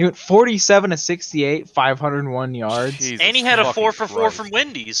 He went 47-68, 501 yards. Jesus And he had a fucking 4 for 4 Christ. from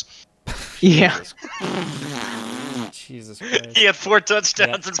Wendy's. Yeah. Jesus Christ. He had 4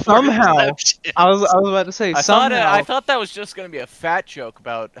 touchdowns and 4 Somehow, interceptions. I was about to say I somehow. thought that was just going to be a fat joke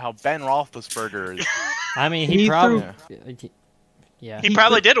about how Ben Roethlisberger is. I mean, He he probably... threw- Yeah. He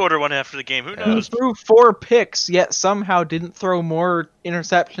probably did order one after the game. Who He knows? threw 4 picks, yet somehow didn't throw more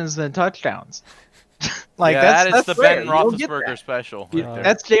interceptions than touchdowns. Like yeah, that's the rare. Ben You don't get Roethlisberger that. special. Yeah, Right there.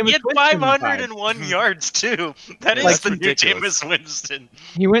 that's He Jameis had Winston vibe. 501 yards, too. That is Like, the new ridiculous. Jameis Winston.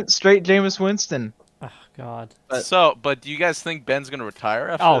 He went straight Jameis Winston. Oh, God. But do you guys think Ben's going to retire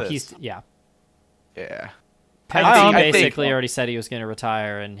after Oh, this? he's... Yeah. Yeah. Penny I basically think- already said he was going to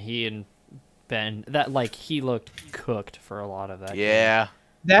retire, and he and Ben... he looked cooked for a lot of that game. Yeah.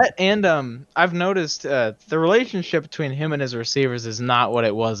 That and I've noticed the relationship between him and his receivers is not what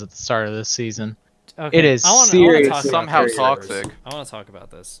it was at the start of this season. Okay. It is I wanna serious. talk about Somehow this. toxic. I want to talk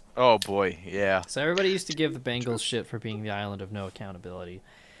about this. Oh, boy. Yeah. So everybody used to give the Bengals shit for being the island of no accountability.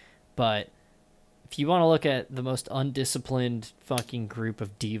 But if you want to look at the most undisciplined fucking group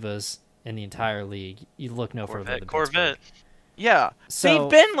of divas in the entire league, you look no further than Corvette. Pittsburgh. Yeah. So- They've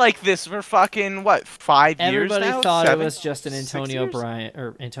been like this for fucking, 5 years Everybody now? thought 7? it was just an 6 Antonio years?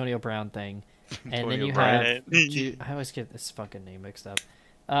 Brown thing. And then Antonio you Brown. have I always get this fucking name mixed up.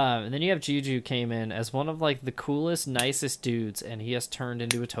 And then you have Juju came in as one of like the coolest, nicest dudes, and he has turned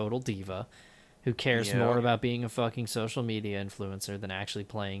into a total diva who cares Yeah. more about being a fucking social media influencer than actually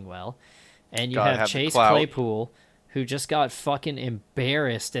playing well. And you Gotta have have the Chase clout. Claypool, who just got fucking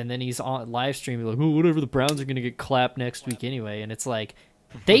embarrassed, and then he's on live streaming like, oh, whatever, the Browns are gonna get clapped next week anyway, and it's like,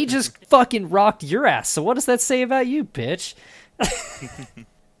 they just fucking rocked your ass. So what does that say about you, bitch?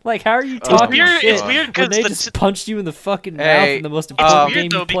 Like, how are you talking weird- shit it's weird when 'cause they the just punched you in the fucking mouth Hey, in the most it's important weird game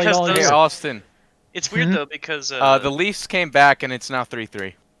though you played because all those- Hey, year? Austin. It's weird, though, because... The Leafs came back, and it's now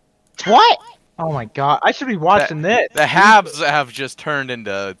 3-3. What? Oh my god! I should be watching this. The Habs have just turned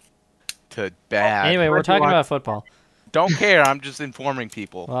into bad. Anyway, we're Where'd you talking watch- about football. Don't care. I'm just informing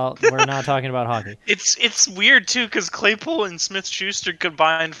people. Well, we're not talking about hockey. It's weird, too, because Claypool and Smith-Schuster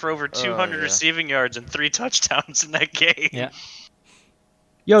combined for over 200 yeah. receiving yards and 3 touchdowns in that game. Yeah.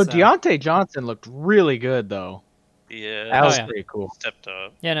 Yo, So- Deontay Johnson looked really good though. Yeah. That was yeah. pretty cool. Stepped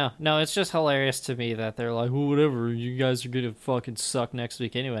up. Yeah, no, it's just hilarious to me that they're like, well, whatever, you guys are gonna fucking suck next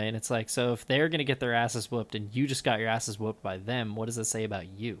week anyway. And it's like, so if they're gonna get their asses whooped and you just got your asses whooped by them, what does it say about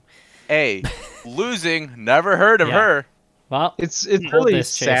you? Hey, losing. Never heard of Yeah. her. Well, It's hold really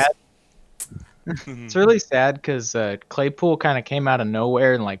this, Chase. sad. It's really sad because Claypool kind of came out of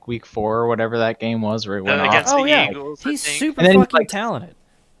nowhere in like week 4 or whatever that game was where he went off. Against Oh the yeah, Eagles, I he's think. super And then he's, fucking like, talented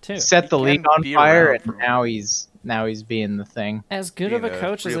too. Set the He league can on be fire, around and for- now he's being the thing. As good of a being a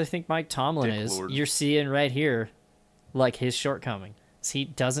coach as real I think Mike Tomlin dick is, lord. you're seeing right here, like his shortcoming. He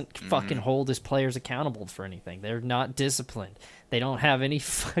doesn't fucking hold his players accountable for anything. They're not disciplined. They don't have any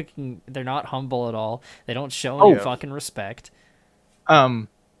fucking. They're not humble at all. They don't show any Oh. fucking respect. The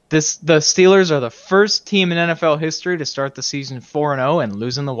Steelers are the first team in NFL history to start the season 4-0 and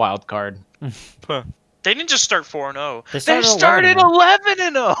losing the wild card. They didn't just start 4-0. They They started started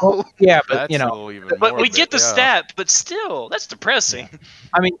 11-0. 11-0. Yeah, but That's you a know, little even But more we of get it, the yeah. stat, but still, that's depressing.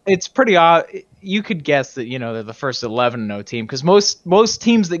 I mean, it's pretty odd. You could guess that they're the first 11-0 team because most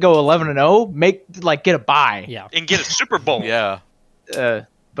teams that go 11-0 get a bye. Yeah, And get a Super Bowl. Yeah.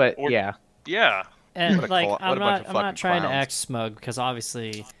 But Or- yeah, Yeah. and What a like what a I'm bunch of not fucking trying to clowns. act smug because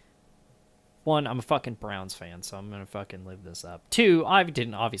obviously, one, I'm a fucking Browns fan, so I'm gonna fucking live this up. Two, I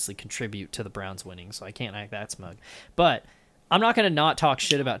didn't obviously contribute to the Browns winning, so I can't act that smug. But I'm not gonna not talk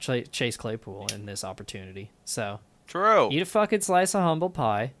shit about Chase Claypool in this opportunity. So True. eat a fucking slice of humble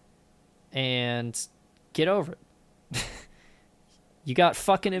pie, and get over it. You got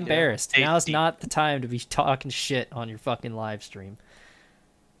fucking embarrassed. Now's Safety. not the time to be talking shit on your fucking live stream.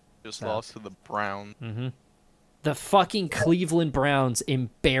 Just lost to the Browns. Mm-hmm. The fucking Cleveland Browns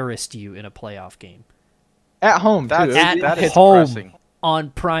embarrassed you in a playoff game. At home, too. That is home. depressing.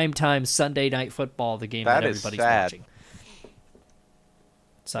 On primetime Sunday Night Football, the game that That is everybody's sad. watching.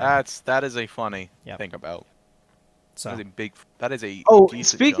 So, That is a funny Yep. thing about. so. That is a Oh,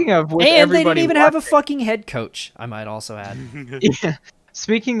 decent speaking jump. of with And they everybody didn't even have a watching- fucking head coach, I might also add. Yeah.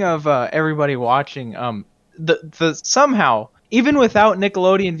 Speaking of everybody watching, the somehow, even without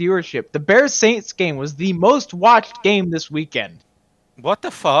Nickelodeon viewership, the Bears Saints game was the most watched game this weekend. What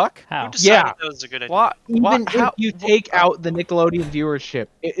the fuck? How? Who decided Yeah. that was a good idea? What? Even if you take out the Nickelodeon viewership,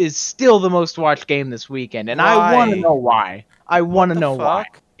 it is still the most watched game this weekend, and I want to Why? know why. I want to know why.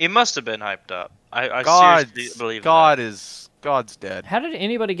 Fuck? It must have been hyped up. I seriously believe God's dead. How did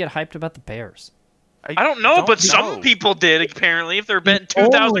anybody get hyped about the Bears? I don't know, but some people did apparently. If they're betting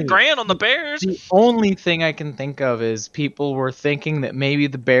only- 2,000 grand on the Bears, The only thing I can think of is people were thinking that maybe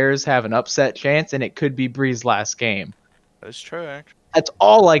the Bears have an upset chance, and it could be Bree's last game. That's true, actually. That's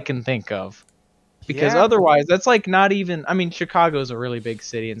all I can think of. Because Yeah. otherwise, that's like not even. I mean, Chicago's a really big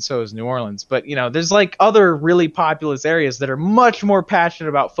city, and so is New Orleans. But there's like other really populous areas that are much more passionate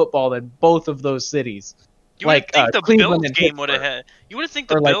about football than both of those cities. you would like, think the Cleveland Bills and game would have Pittsburgh. had. You would think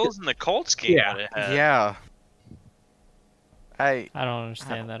the Or like- Bills and the Colts game Yeah. would have had. Yeah. Hey, I don't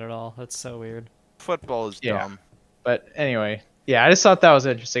understand that at all. That's so weird. football is Yeah. dumb. But anyway, yeah, I just thought that was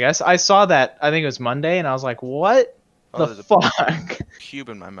interesting. I saw that. I think it was Monday, and I was like, "What Oh, the there's a fuck? cube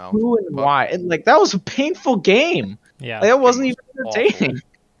in my mouth. Who and Fuck. why?" And like that was a painful game. Yeah. Like, that wasn't Game even was entertaining.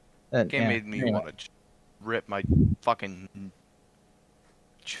 Game Yeah, made me anyway. want to rip my fucking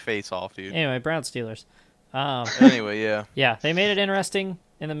face off, dude. Anyway, Brown Steelers. Anyway, yeah. Yeah, they made it interesting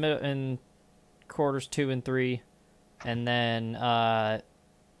in the middle in quarters 2 and 3, and then on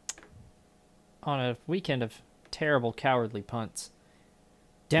a weekend of terrible cowardly punts,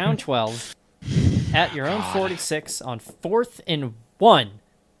 down 12 at your own 46 on 4th and 1.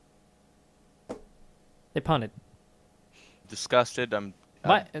 They punted. Disgusted. I'm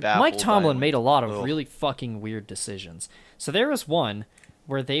Mike baffled. Tomlin made a lot of Ugh. really fucking weird decisions. So there was one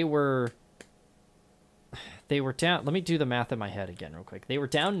where they were down. Let me do the math in my head again real quick. They were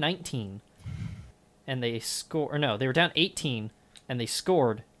down 19 and they scored, or no, they were down 18 and they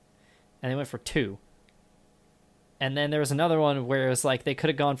scored and they went for 2. And then there was another one where it was like they could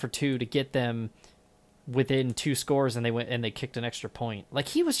have gone for 2 to get them within 2 scores, and they kicked an extra point. Like,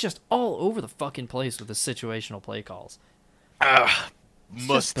 he was just all over the fucking place with his situational play calls.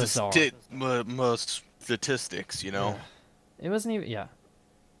 Most just bizarre. most statistics, you know. It wasn't even, yeah.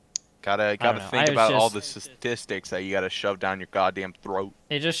 Gotta don't know. think I was about all just- the statistics that you gotta shove down your goddamn throat.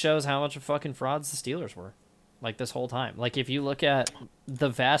 It just shows how much of fucking frauds the Steelers were. Like, this whole time. Like, if you look at the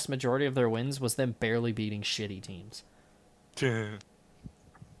vast majority of their wins was them barely beating shitty teams.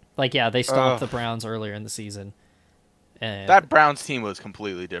 Like, yeah, they stopped the Browns earlier in the season. And That Browns team was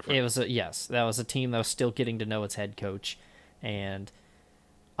completely different. it was that was a team that was still getting to know its head coach. And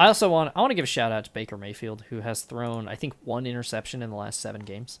I also want to give a shout out to Baker Mayfield, who has thrown, I think, 1 interception in the last 7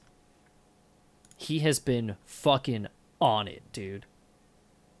 games. He has been fucking on it, dude.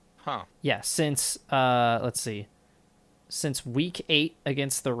 Huh. Yeah, since let's see, since week 8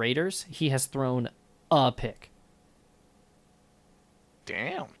 against the Raiders, he has thrown a pick.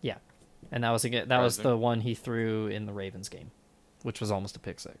 Damn. Yeah, and that was the one he threw in the Ravens game, which was almost a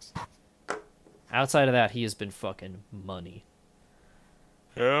pick 6. Outside of that, he has been fucking money.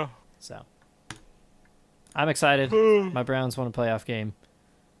 Yeah. So I'm excited. My Browns won a playoff game.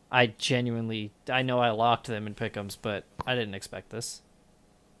 I know I locked them in pick'ems, but I didn't expect this.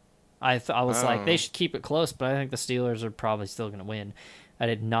 I was like, they should keep it close, but I think the Steelers are probably still going to win. I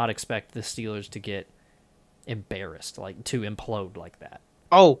did not expect the Steelers to get embarrassed, like to implode like that.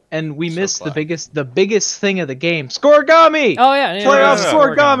 Oh, and we So missed glad. the biggest thing of the game. Scoregami! Oh yeah, Playoff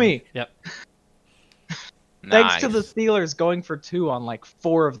scoregami. scoregami! Yep. Thanks to the Nice. Steelers going for 2 on like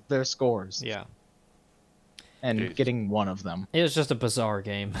 4 of their scores. Yeah. And Jeez. getting 1 of them. It was just a bizarre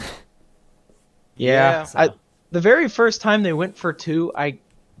game. Yeah. So- The very first time they went for 2,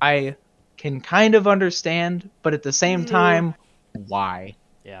 I can kind of understand, but at the same time, why?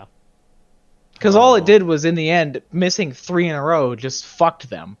 Yeah. Because all it did was, in the end, missing 3 in a row just fucked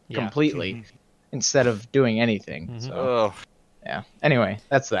them Yeah. completely instead of doing anything. Mhm. So, Oh, yeah. Anyway,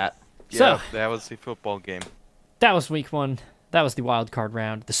 that's that. yeah, So- that was the football game. That was week 1. That was the wild card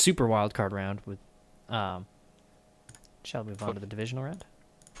round, the super wild card round with shall we move on to the divisional round?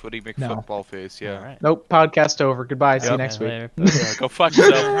 Footy No. McFootball face, yeah. All right. Nope, podcast over. Goodbye. See you Yep. next week. Later. Yeah, go fuck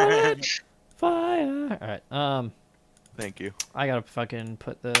yourself. Fire. All right. Thank you. I gotta fucking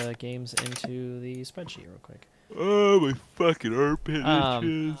put the games into the spreadsheet real quick. Oh, my fucking armpit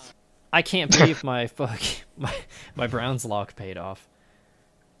Um, itches. I can't believe my my Browns lock paid off.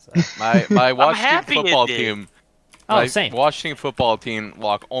 So. My Washington happy it football did. team. Oh, my same. Washington football team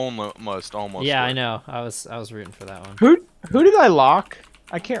lock almost. Yeah, I worked. know. I was rooting for that one. Who did I lock?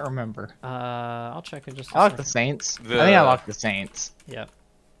 I can't remember. I'll check in just a I locked the second. Saints. I think I locked the Saints. Yep.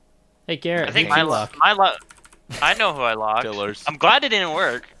 Hey Garrett, I think who'd my you lock. I know who I locked. Killers. I'm glad it didn't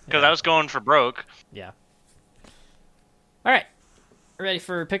work because Yeah. I was going for broke. Yeah. All right. Ready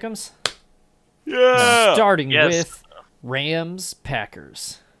for pick'ems? Yeah. Starting Yes. with Rams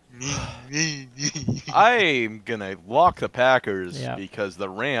Packers. I'm gonna lock the Packers Yeah. because the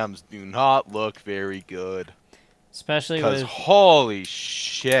Rams do not look very good. Especially Because with holy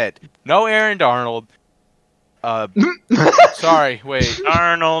shit, no Aaron Darnold. Sorry, wait,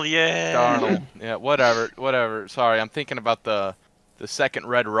 Arnold, yeah. Darnold. Yeah, whatever. Sorry, I'm thinking about the second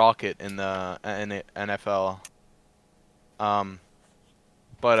Red Rocket in the NFL.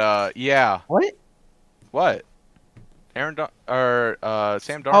 Yeah. What? Sam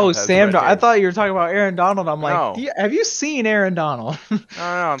Darnold. Oh, has Sam. red I hair. thought you were talking about Aaron Donald. I'm like, No. have you seen Aaron Donald? No,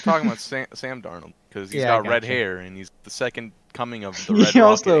 I'm talking about Sam Darnold because he's Yeah, I got red gotcha. hair and he's the second coming of the He Red Rocket,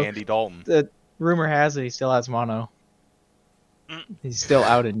 also- Andy Dalton. The rumor has it he still has mono. Mm. He's still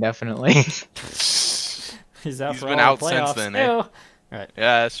out indefinitely. he's out He's for been all out the since playoffs. then, eh? Ew. Yeah,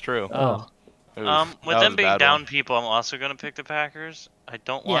 that's true. Oh. Oof, With that was them a being bad down one. people, I'm also gonna pick the Packers. I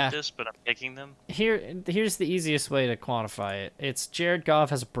don't want Yeah. this, but I'm picking them. Here's the easiest way to quantify it. It's Jared Goff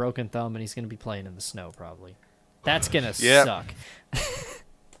has a broken thumb and he's gonna be playing in the snow probably. That's gonna Yep. suck.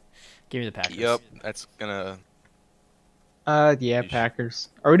 Give me the Packers. Yep, that's gonna. Yeah, Packers.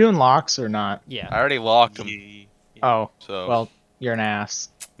 Are we doing locks or not? I Yeah. already locked him. Yeah. Oh, So well, you're an ass.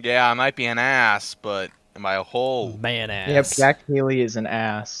 yeah, I might be an ass, but am I a whole? Man ass. Yep, Jack Haley is an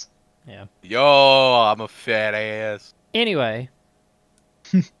ass. Yeah. Yo, I'm a fat ass. Anyway,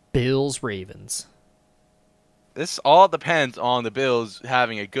 Bills Ravens. This all depends on the Bills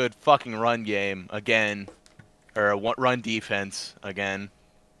having a good fucking run game again, or a run defense again.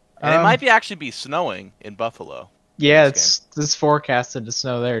 And it Um, might be actually be snowing in Buffalo. Yeah, this it's forecasted to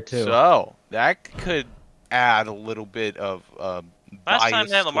snow there too. So that could add a little bit of Last time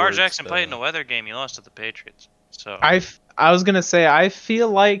bias that Lamar towards Jackson the- played in a weather game, he lost to the Patriots. So I was gonna say I feel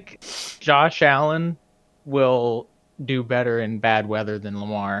like Josh Allen will do better in bad weather than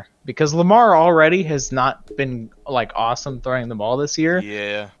Lamar because Lamar already has not been like awesome throwing the ball this year.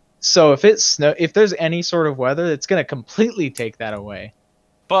 Yeah, So if there's any sort of weather, it's gonna completely take that away.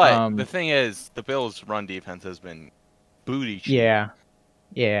 but the thing is, the Bills' run defense has been booty cheeks.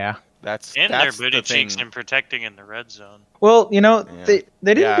 Yeah. That's and that's their booty the thing. cheeks in protecting in the red zone. Well, Yeah. they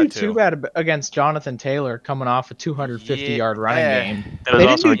didn't Yeah, do too. too bad against Jonathan Taylor coming off a 250-yard running Yeah. game. That was They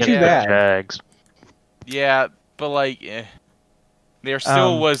also didn't do against too the bad. Jags. Yeah, but there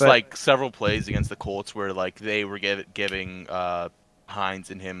still was but- like several plays against the Colts where like they were giving Hines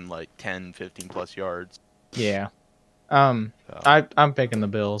and him like 10, 15 plus yards. Yeah. So. I'm picking the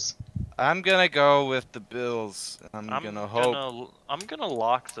Bills. I'm gonna go with the Bills. I'm gonna hope. I'm gonna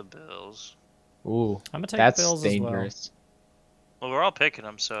lock the Bills. Ooh, I'm gonna take that's the Bills dangerous. Well, we're all picking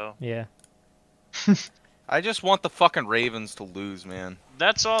them, so as well. Yeah. I just want the fucking Ravens to lose, man.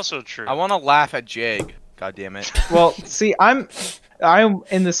 that's also true. I want to laugh at Jag. God damn it. Well, see, I'm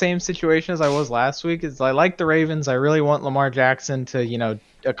in the same situation as I was last week. Is I like the Ravens. I really want Lamar Jackson to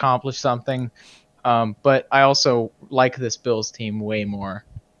accomplish something, but I also like this Bills team way more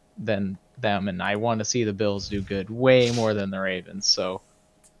than them, and I want to see the Bills do good way more than the Ravens. So,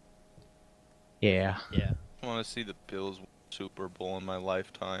 yeah. Yeah. I want to see the Bills win Super Bowl in my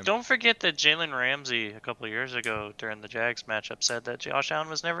lifetime. Don't forget that Jalen Ramsey a couple of years ago during the Jags matchup said that Josh Allen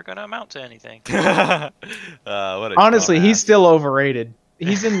was never going to amount to anything. What a Honestly, dumbass. he's still overrated.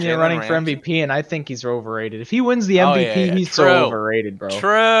 He's in the Jalen running for Ramsey? MVP, and I think he's overrated. If he wins the Oh, MVP, yeah, he's true. so overrated, bro.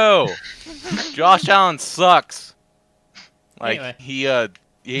 True. Josh Allen sucks. Like Anyway.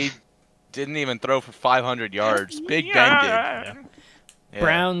 he didn't even throw for 500 yards. Big Ben did. Yeah.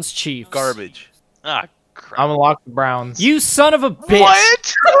 Browns Chiefs. Garbage. Ah, crap. I'm gonna lock the Browns. You son of a bitch.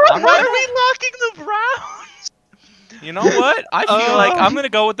 What? I'm Why not- are we locking the Browns? You know what? I feel like I'm gonna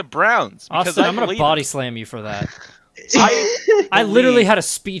go with the Browns because Austin, I I'm gonna believe body it. slam you for that. I I literally believe- had a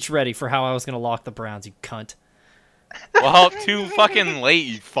speech ready for how I was gonna lock the Browns, you cunt. Well, too fucking late,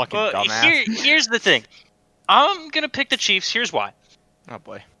 you fucking Well, dumbass. here's the thing. I'm going to pick the Chiefs. Here's why. Oh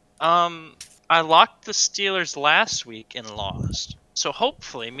boy. I locked the Steelers last week and lost. So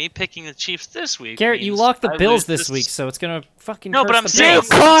hopefully, me picking the Chiefs this week. Garrett, you means locked the I Bills lose this week, so it's gonna fucking No, curse but I'm the saying,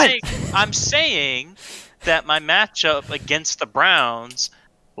 Bills. I'm saying that my matchup against the Browns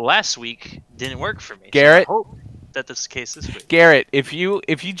last week didn't work for me. Garrett? So I hope that this is the case this week. Garrett, if you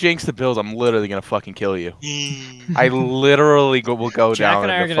jinx the Bills, I'm literally gonna fucking kill you. I literally will go Jack down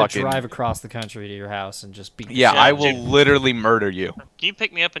and I are in the gonna fucking. drive across the country to your house and just beat. the Yeah, shit I out of will you. literally murder you. Can you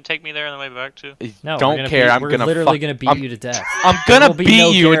pick me up and take me there on the way back too? No, Don't care. We're literally gonna beat you to death. I'm There gonna will be beat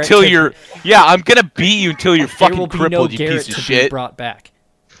no you Garrett until to- you're. Yeah, I'm gonna beat you until you're There fucking will be crippled, no you Garrett piece of to be shit. brought back.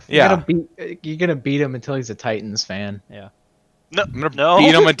 Yeah, You're gonna beat him until he's a Titans fan. Yeah. No, I'm gonna no,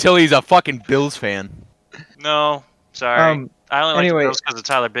 beat him until he's a fucking Bills fan. no. Sorry, I only like anyway. the Bills because of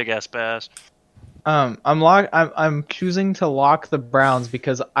Tyler Big Ass Bass. I'm choosing to lock the Browns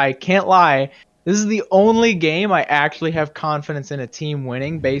because I can't lie. This is the only game I actually have confidence in a team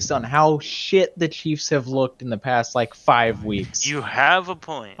winning based on how shit the Chiefs have looked in the past like 5 weeks. You have a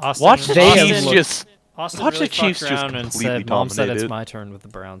point. Austin, Watch the They have Chiefs looked- just. Austin watch really the Chiefs fucked just around and completely said, "Mom said it's dominated." my turn with the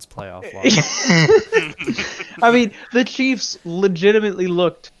Browns playoff loss." I mean, the Chiefs legitimately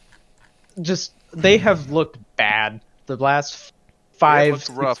looked they have looked bad the last five, looked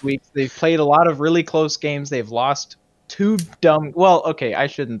 6 rough. weeks. They've played a lot of really close games. They've lost two dumb. Well, okay, I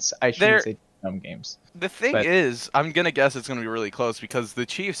shouldn't They're- say dumb games. The thing But- is, I'm gonna guess it's gonna be really close because the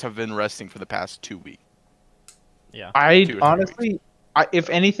Chiefs have been resting for the past 2 weeks. Yeah. I 2 or 3 honestly, if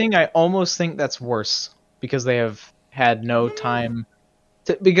anything, I almost think that's worse because they have had no time.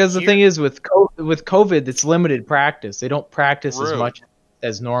 Because the Here- thing is, with COVID, it's limited practice. They don't practice as True. much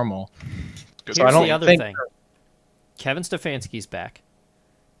as normal. Good So I Here's don't the other think- thing. Kevin Stefanski's back.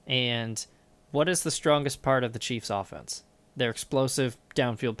 And what is the strongest part of the Chiefs' offense? Their explosive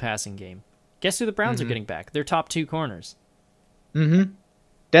downfield passing game. Guess who the Browns are getting back? Their top 2 corners. Mm-hmm.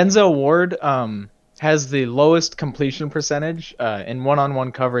 Denzel Ward has the lowest completion percentage in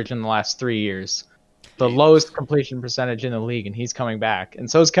one-on-one coverage in the last 3 years. The lowest completion percentage in the league, and he's coming back. And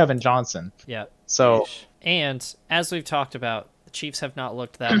so is Kevin Johnson. Yeah. So And as we've talked about, the Chiefs have not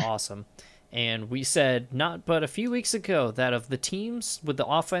looked that awesome. And we said not but a few weeks ago that of the teams with the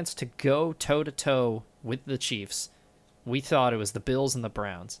offense to go toe-to-toe with the Chiefs, we thought it was the Bills and the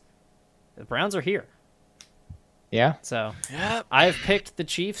Browns. The Browns are here. yeah, So Yep. I've picked the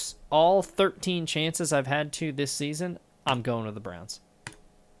Chiefs. All 13 chances I've had to this season, I'm going with the Browns.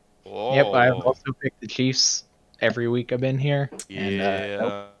 yep. I've also picked the Chiefs every week I've been here. And,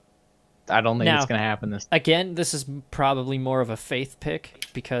 Yeah. I don't think Now- it's gonna happen this. Again, this is probably more of a faith pick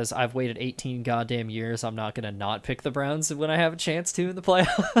because I've waited 18 goddamn years. I'm not going to not pick the Browns when I have a chance to in the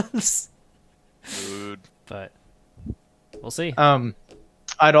playoffs. Dude. But we'll see.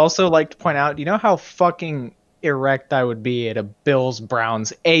 I'd also like to point out, you know how fucking erect I would be at a Bills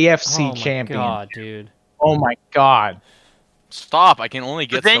Browns AFC oh my champion. god, dude. Oh my god. Stop! I can only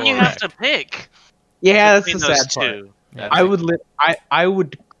get. But then so you have erect. to pick. Yeah, that's the between those sad part. two. Yeah. I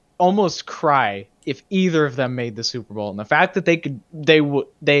would almost cry if either of them made the Super Bowl. And the fact that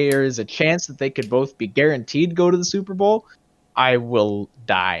there is a chance that they could both be guaranteed to go to the Super Bowl, I will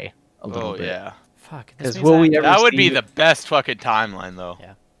die a little Oh bit. yeah. Fuck. Because This will means we I- ever That would be see- the best fucking timeline, though.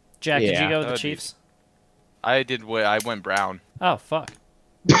 Yeah. Jack, did Yeah. you go with That the would be- Chiefs? I did. I went brown. Oh, fuck.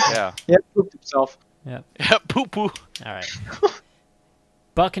 Yeah. Yeah, pooped himself. Yeah. Poo poo. All right.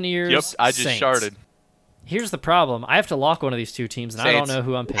 Buccaneers. Yep. I just Saints. sharded. Here's the problem. I have to lock one of these two teams, and I don't Saints. know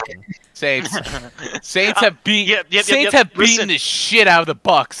who I'm picking. Saints. Saints have beat. Yep, Saints have beaten Listen. the shit out of the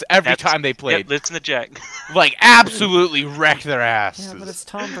Bucks every That's- time they played. Yep, listen to Jack. Like absolutely wrecked their asses. Yeah, but it's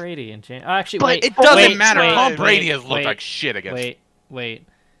Tom Brady and actually, But wait. it doesn't wait, matter. wait, Tom Brady wait, has looked wait, like shit against. Wait.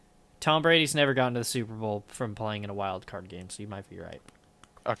 Tom Brady's never gotten to the Super Bowl from playing in a wild card game, so you might be right.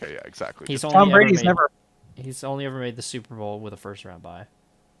 Okay, yeah, exactly. He's Just- only Tom ever Brady's made- never He's only ever made the Super Bowl with a first round bye.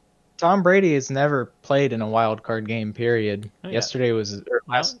 Tom Brady has never played in a wild card game. Period. Oh, yeah. Yesterday was or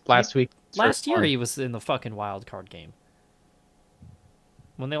last week. Last year one. he was in the fucking wild card game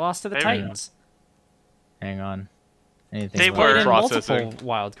when they lost to the Maybe. Titans. Hang on. Anything They about- Played were- in Processing. multiple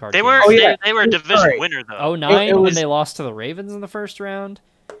wild card They games. were Oh, yeah. they were a division Sorry. winner though. 09 It when was- they lost to the Ravens in the first round.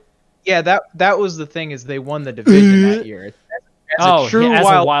 Yeah, that was the thing is they won the division that year. As Oh, a true yeah, as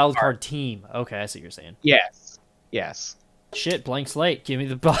wild, a wild card team. Okay, I see what you're saying. Yes. Shit, blank slate. Give me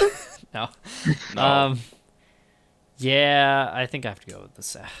the ball. No. No. Yeah, I think I have to go with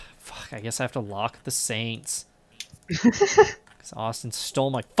the fuck. I guess I have to lock the Saints. Because Austin stole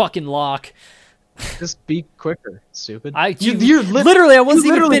my fucking lock. Just be quicker, stupid. You're literally, I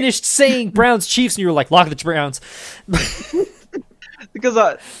wasn't even finished saying Browns Chiefs, and you were like, lock the Browns. Because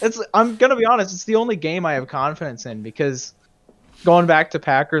I'm gonna be honest, it's the only game I have confidence in. Because going back to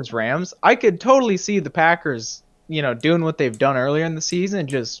Packers Rams, I could totally see the Packers, doing what they've done earlier in the season,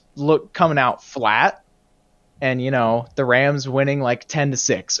 just coming out flat. and the Rams winning like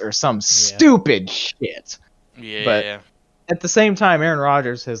 10-6 or some stupid shit. Yeah. But at the same time, Aaron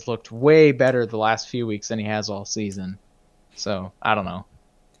Rodgers has looked way better the last few weeks than he has all season. So I don't know.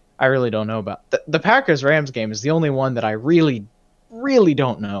 I really don't know about the Packers-Rams game is the only one that I really, really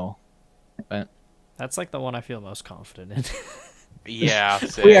don't know. But that's like the one I feel most confident in. Yeah.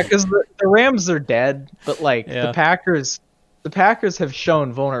 Well, yeah, because the Rams are dead, but like the Packers have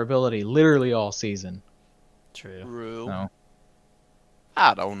shown vulnerability literally all season. True. So.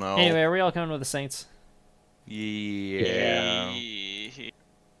 I don't know. Anyway, are we all coming with the Saints? Yeah.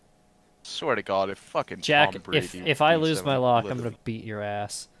 Swear to God, if fucking Jack, Tom Brady if I beats lose them, my lock, I'm literally gonna beat your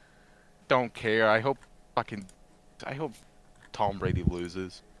ass. Don't care. I hope Tom Brady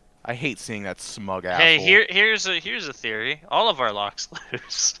loses. I hate seeing that smug asshole. Hey, here's a theory. All of our locks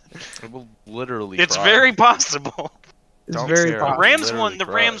lose. It will literally. It's cry. very possible. It's Don't very care. possible. The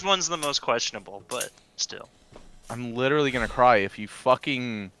Rams one's the most questionable, but still. I'm literally gonna cry if you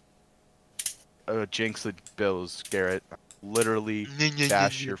fucking jinx the Bills, Garrett. Literally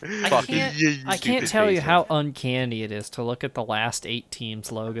dash your fucking. I can't tell you how uncanny it is to look at the last 8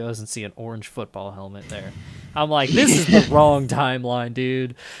 teams' logos and see an orange football helmet there. I'm like, this is the wrong timeline,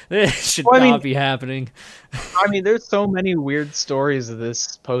 dude. This should not be happening. I mean, there's so many weird stories of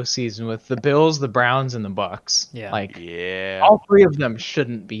this postseason with the Bills, the Browns, and the Bucks. Yeah. Like, yeah. all 3 of them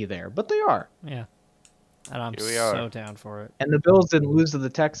shouldn't be there, but they are. Yeah. And I'm Here we so are. down for it. And the Bills didn't lose to the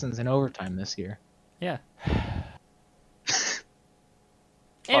Texans in overtime this year. Yeah.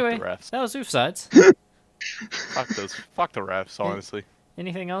 Fuck Anyway, the refs. that was Oofsides. Fuck the refs, honestly.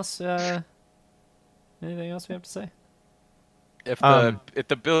 Anything else? Anything else we have to say? If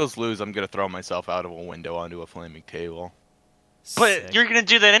the Bills lose, I'm gonna throw myself out of a window onto a flaming table. But Sick. you're gonna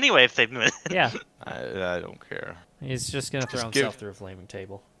do that anyway if they win. Yeah. I don't care. He's just gonna throw himself through a flaming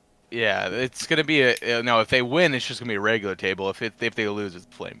table. Yeah, it's gonna be no. If they win, it's just gonna be a regular table. If they lose, it's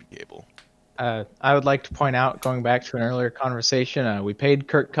a flaming table. I would like to point out, going back to an earlier conversation, we paid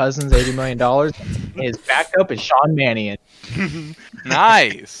Kirk Cousins $80 million. His backup is Sean Mannion.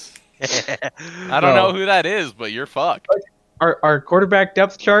 Nice. I don't know who that is, but you're fucked. Our quarterback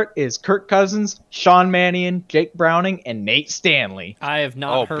depth chart is Kirk Cousins, Sean Mannion, Jake Browning, and Nate Stanley. I have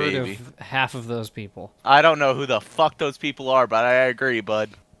not heard baby. of half of those people. I don't know who the fuck those people are, but I agree, bud.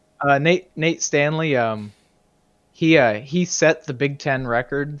 Nate Stanley, he set the Big Ten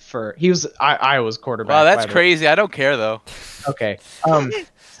record for Iowa's quarterback. Wow, that's crazy. I don't care though. Okay.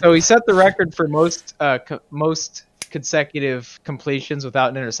 So he set the record for most consecutive completions without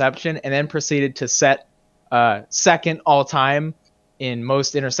an interception, and then proceeded to set second all time in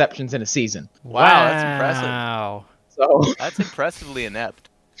most interceptions in a season. Wow, that's impressive. Wow. So That's impressively inept.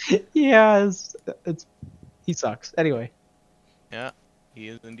 yeah, it's he sucks. Anyway, Yeah, he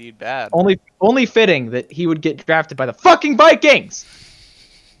is indeed bad. only fitting that he would get drafted by the fucking Vikings.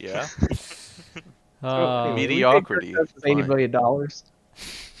 Yeah. Oh. Mediocrity. $80 million.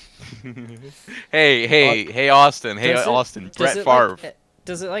 Hey, Austin. Hey, Does it- Austin. does Brett it, Favre.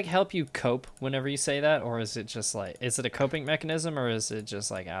 Does it help you cope whenever you say that, or is it just is it a coping mechanism, or is it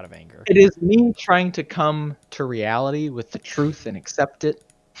just out of anger? It is me trying to come to reality with the truth and accept it.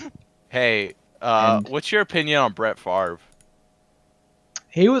 Hey, And- what's your opinion on Brett Favre?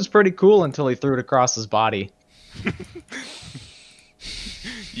 He was pretty cool until he threw it across his body.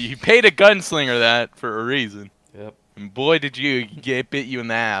 You paid a gunslinger that for a reason. Yep. And boy, did you get bit you in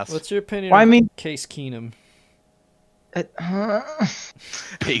the ass. What's your opinion Well, I on mean- Case Keenum?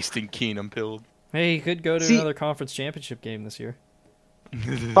 Pasting Keenum pilled. Hey, he could go to See- another conference championship game this year.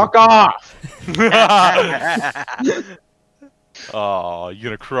 Fuck off! Oh, you're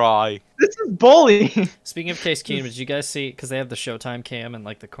gonna cry. This is bullying. Speaking of Case Keenum, did you guys see, because they have the Showtime cam in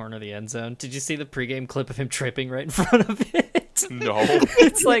the corner of the end zone, did you see the pregame clip of him tripping right in front of it? No.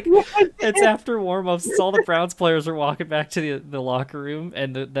 It's it's after warm-ups. It's all the Browns players are walking back to the locker room,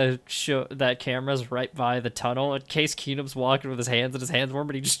 and that camera's right by the tunnel, and Case Keenum's walking with his hands in his hands warm,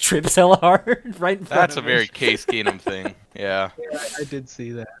 but he just trips hella hard right in front That's a of very Case Keenum thing. Yeah. I did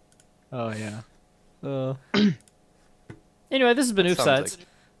see that. Oh yeah. Anyway, this has been Sounds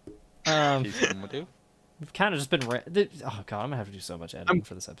Oofsides. Case Keenum would do. We've kind of just been... Oh, God, I'm going to have to do so much editing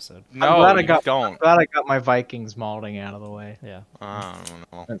for this episode. No, glad I you got- don't. I'm glad I got my Vikings molding out of the way. Yeah. I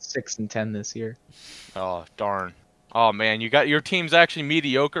don't know. Went 6-10 this year. Oh, darn. Oh, man, your team's actually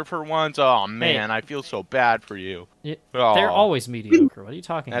mediocre for once? Oh, man, I feel so bad for you. Yeah, Oh. they're always mediocre. What are you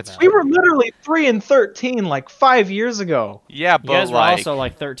talking That's- about? We were literally 3-13 like 5 years ago. Yeah, You but guys were like... also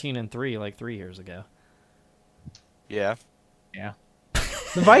 13-3 3 years ago. Yeah.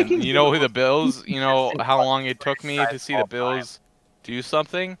 The Vikings. You know who the Bills, how long it took me to see the Bills do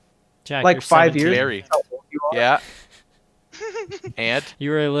something? Jack, like you're 5 17. years. Very. How old you Yeah. And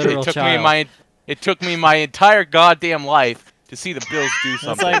You were a literal child. It took me my entire goddamn life to see the Bills do That's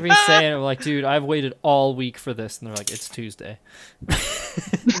something. like me saying, I'm like, dude, I've waited all week for this, and they're like, it's Tuesday.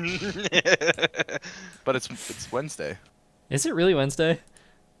 But it's Wednesday. Is it really Wednesday?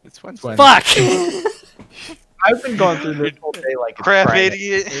 It's Wednesday. Fuck! I've been going through this whole day like it's Crap Friday.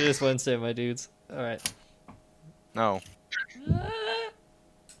 idiot. It is Wednesday, my dudes. All right. No.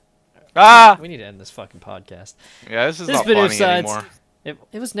 Ah! We need to end this fucking podcast. Yeah, this is This not been funny Oofsides. anymore.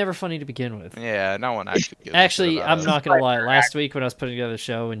 It was never funny to begin with. Yeah, no one actually gives a Actually, shit about I'm us. not gonna lie. Last week when I was putting together the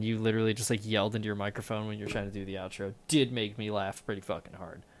show and you literally just like yelled into your microphone when you were trying to do the outro, did make me laugh pretty fucking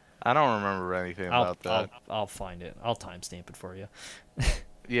hard. I don't remember anything about that. I'll find it. I'll timestamp it for you.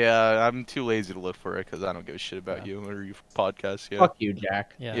 Yeah, I'm too lazy to look for it because I don't give a shit about you or your podcast. Yeah. Fuck you,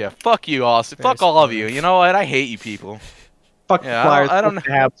 Jack. Yeah, fuck you, Austin. Very Fuck all of supportive. you. You know what? I hate you people. Fuck Yeah, the Flyers. I don't fuck the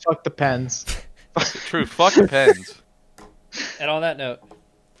Habs. Fuck the Pens. True. Fuck the Pens. And on that note,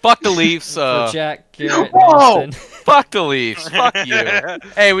 Fuck the Leafs. for Jack, Garrett, and Whoa! Austin, Fuck the Leafs. Fuck you.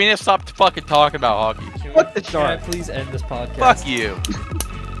 Hey, we need to stop fucking talking about hockey. Fuck the can I Sharks. please end this podcast? Fuck you.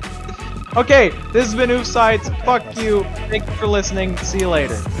 Okay, this has been Oofsides. Fuck you. Thank you for listening. See you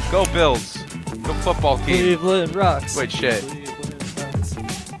later. Go Bills. Go football team. Cleveland rocks. Wait, shit.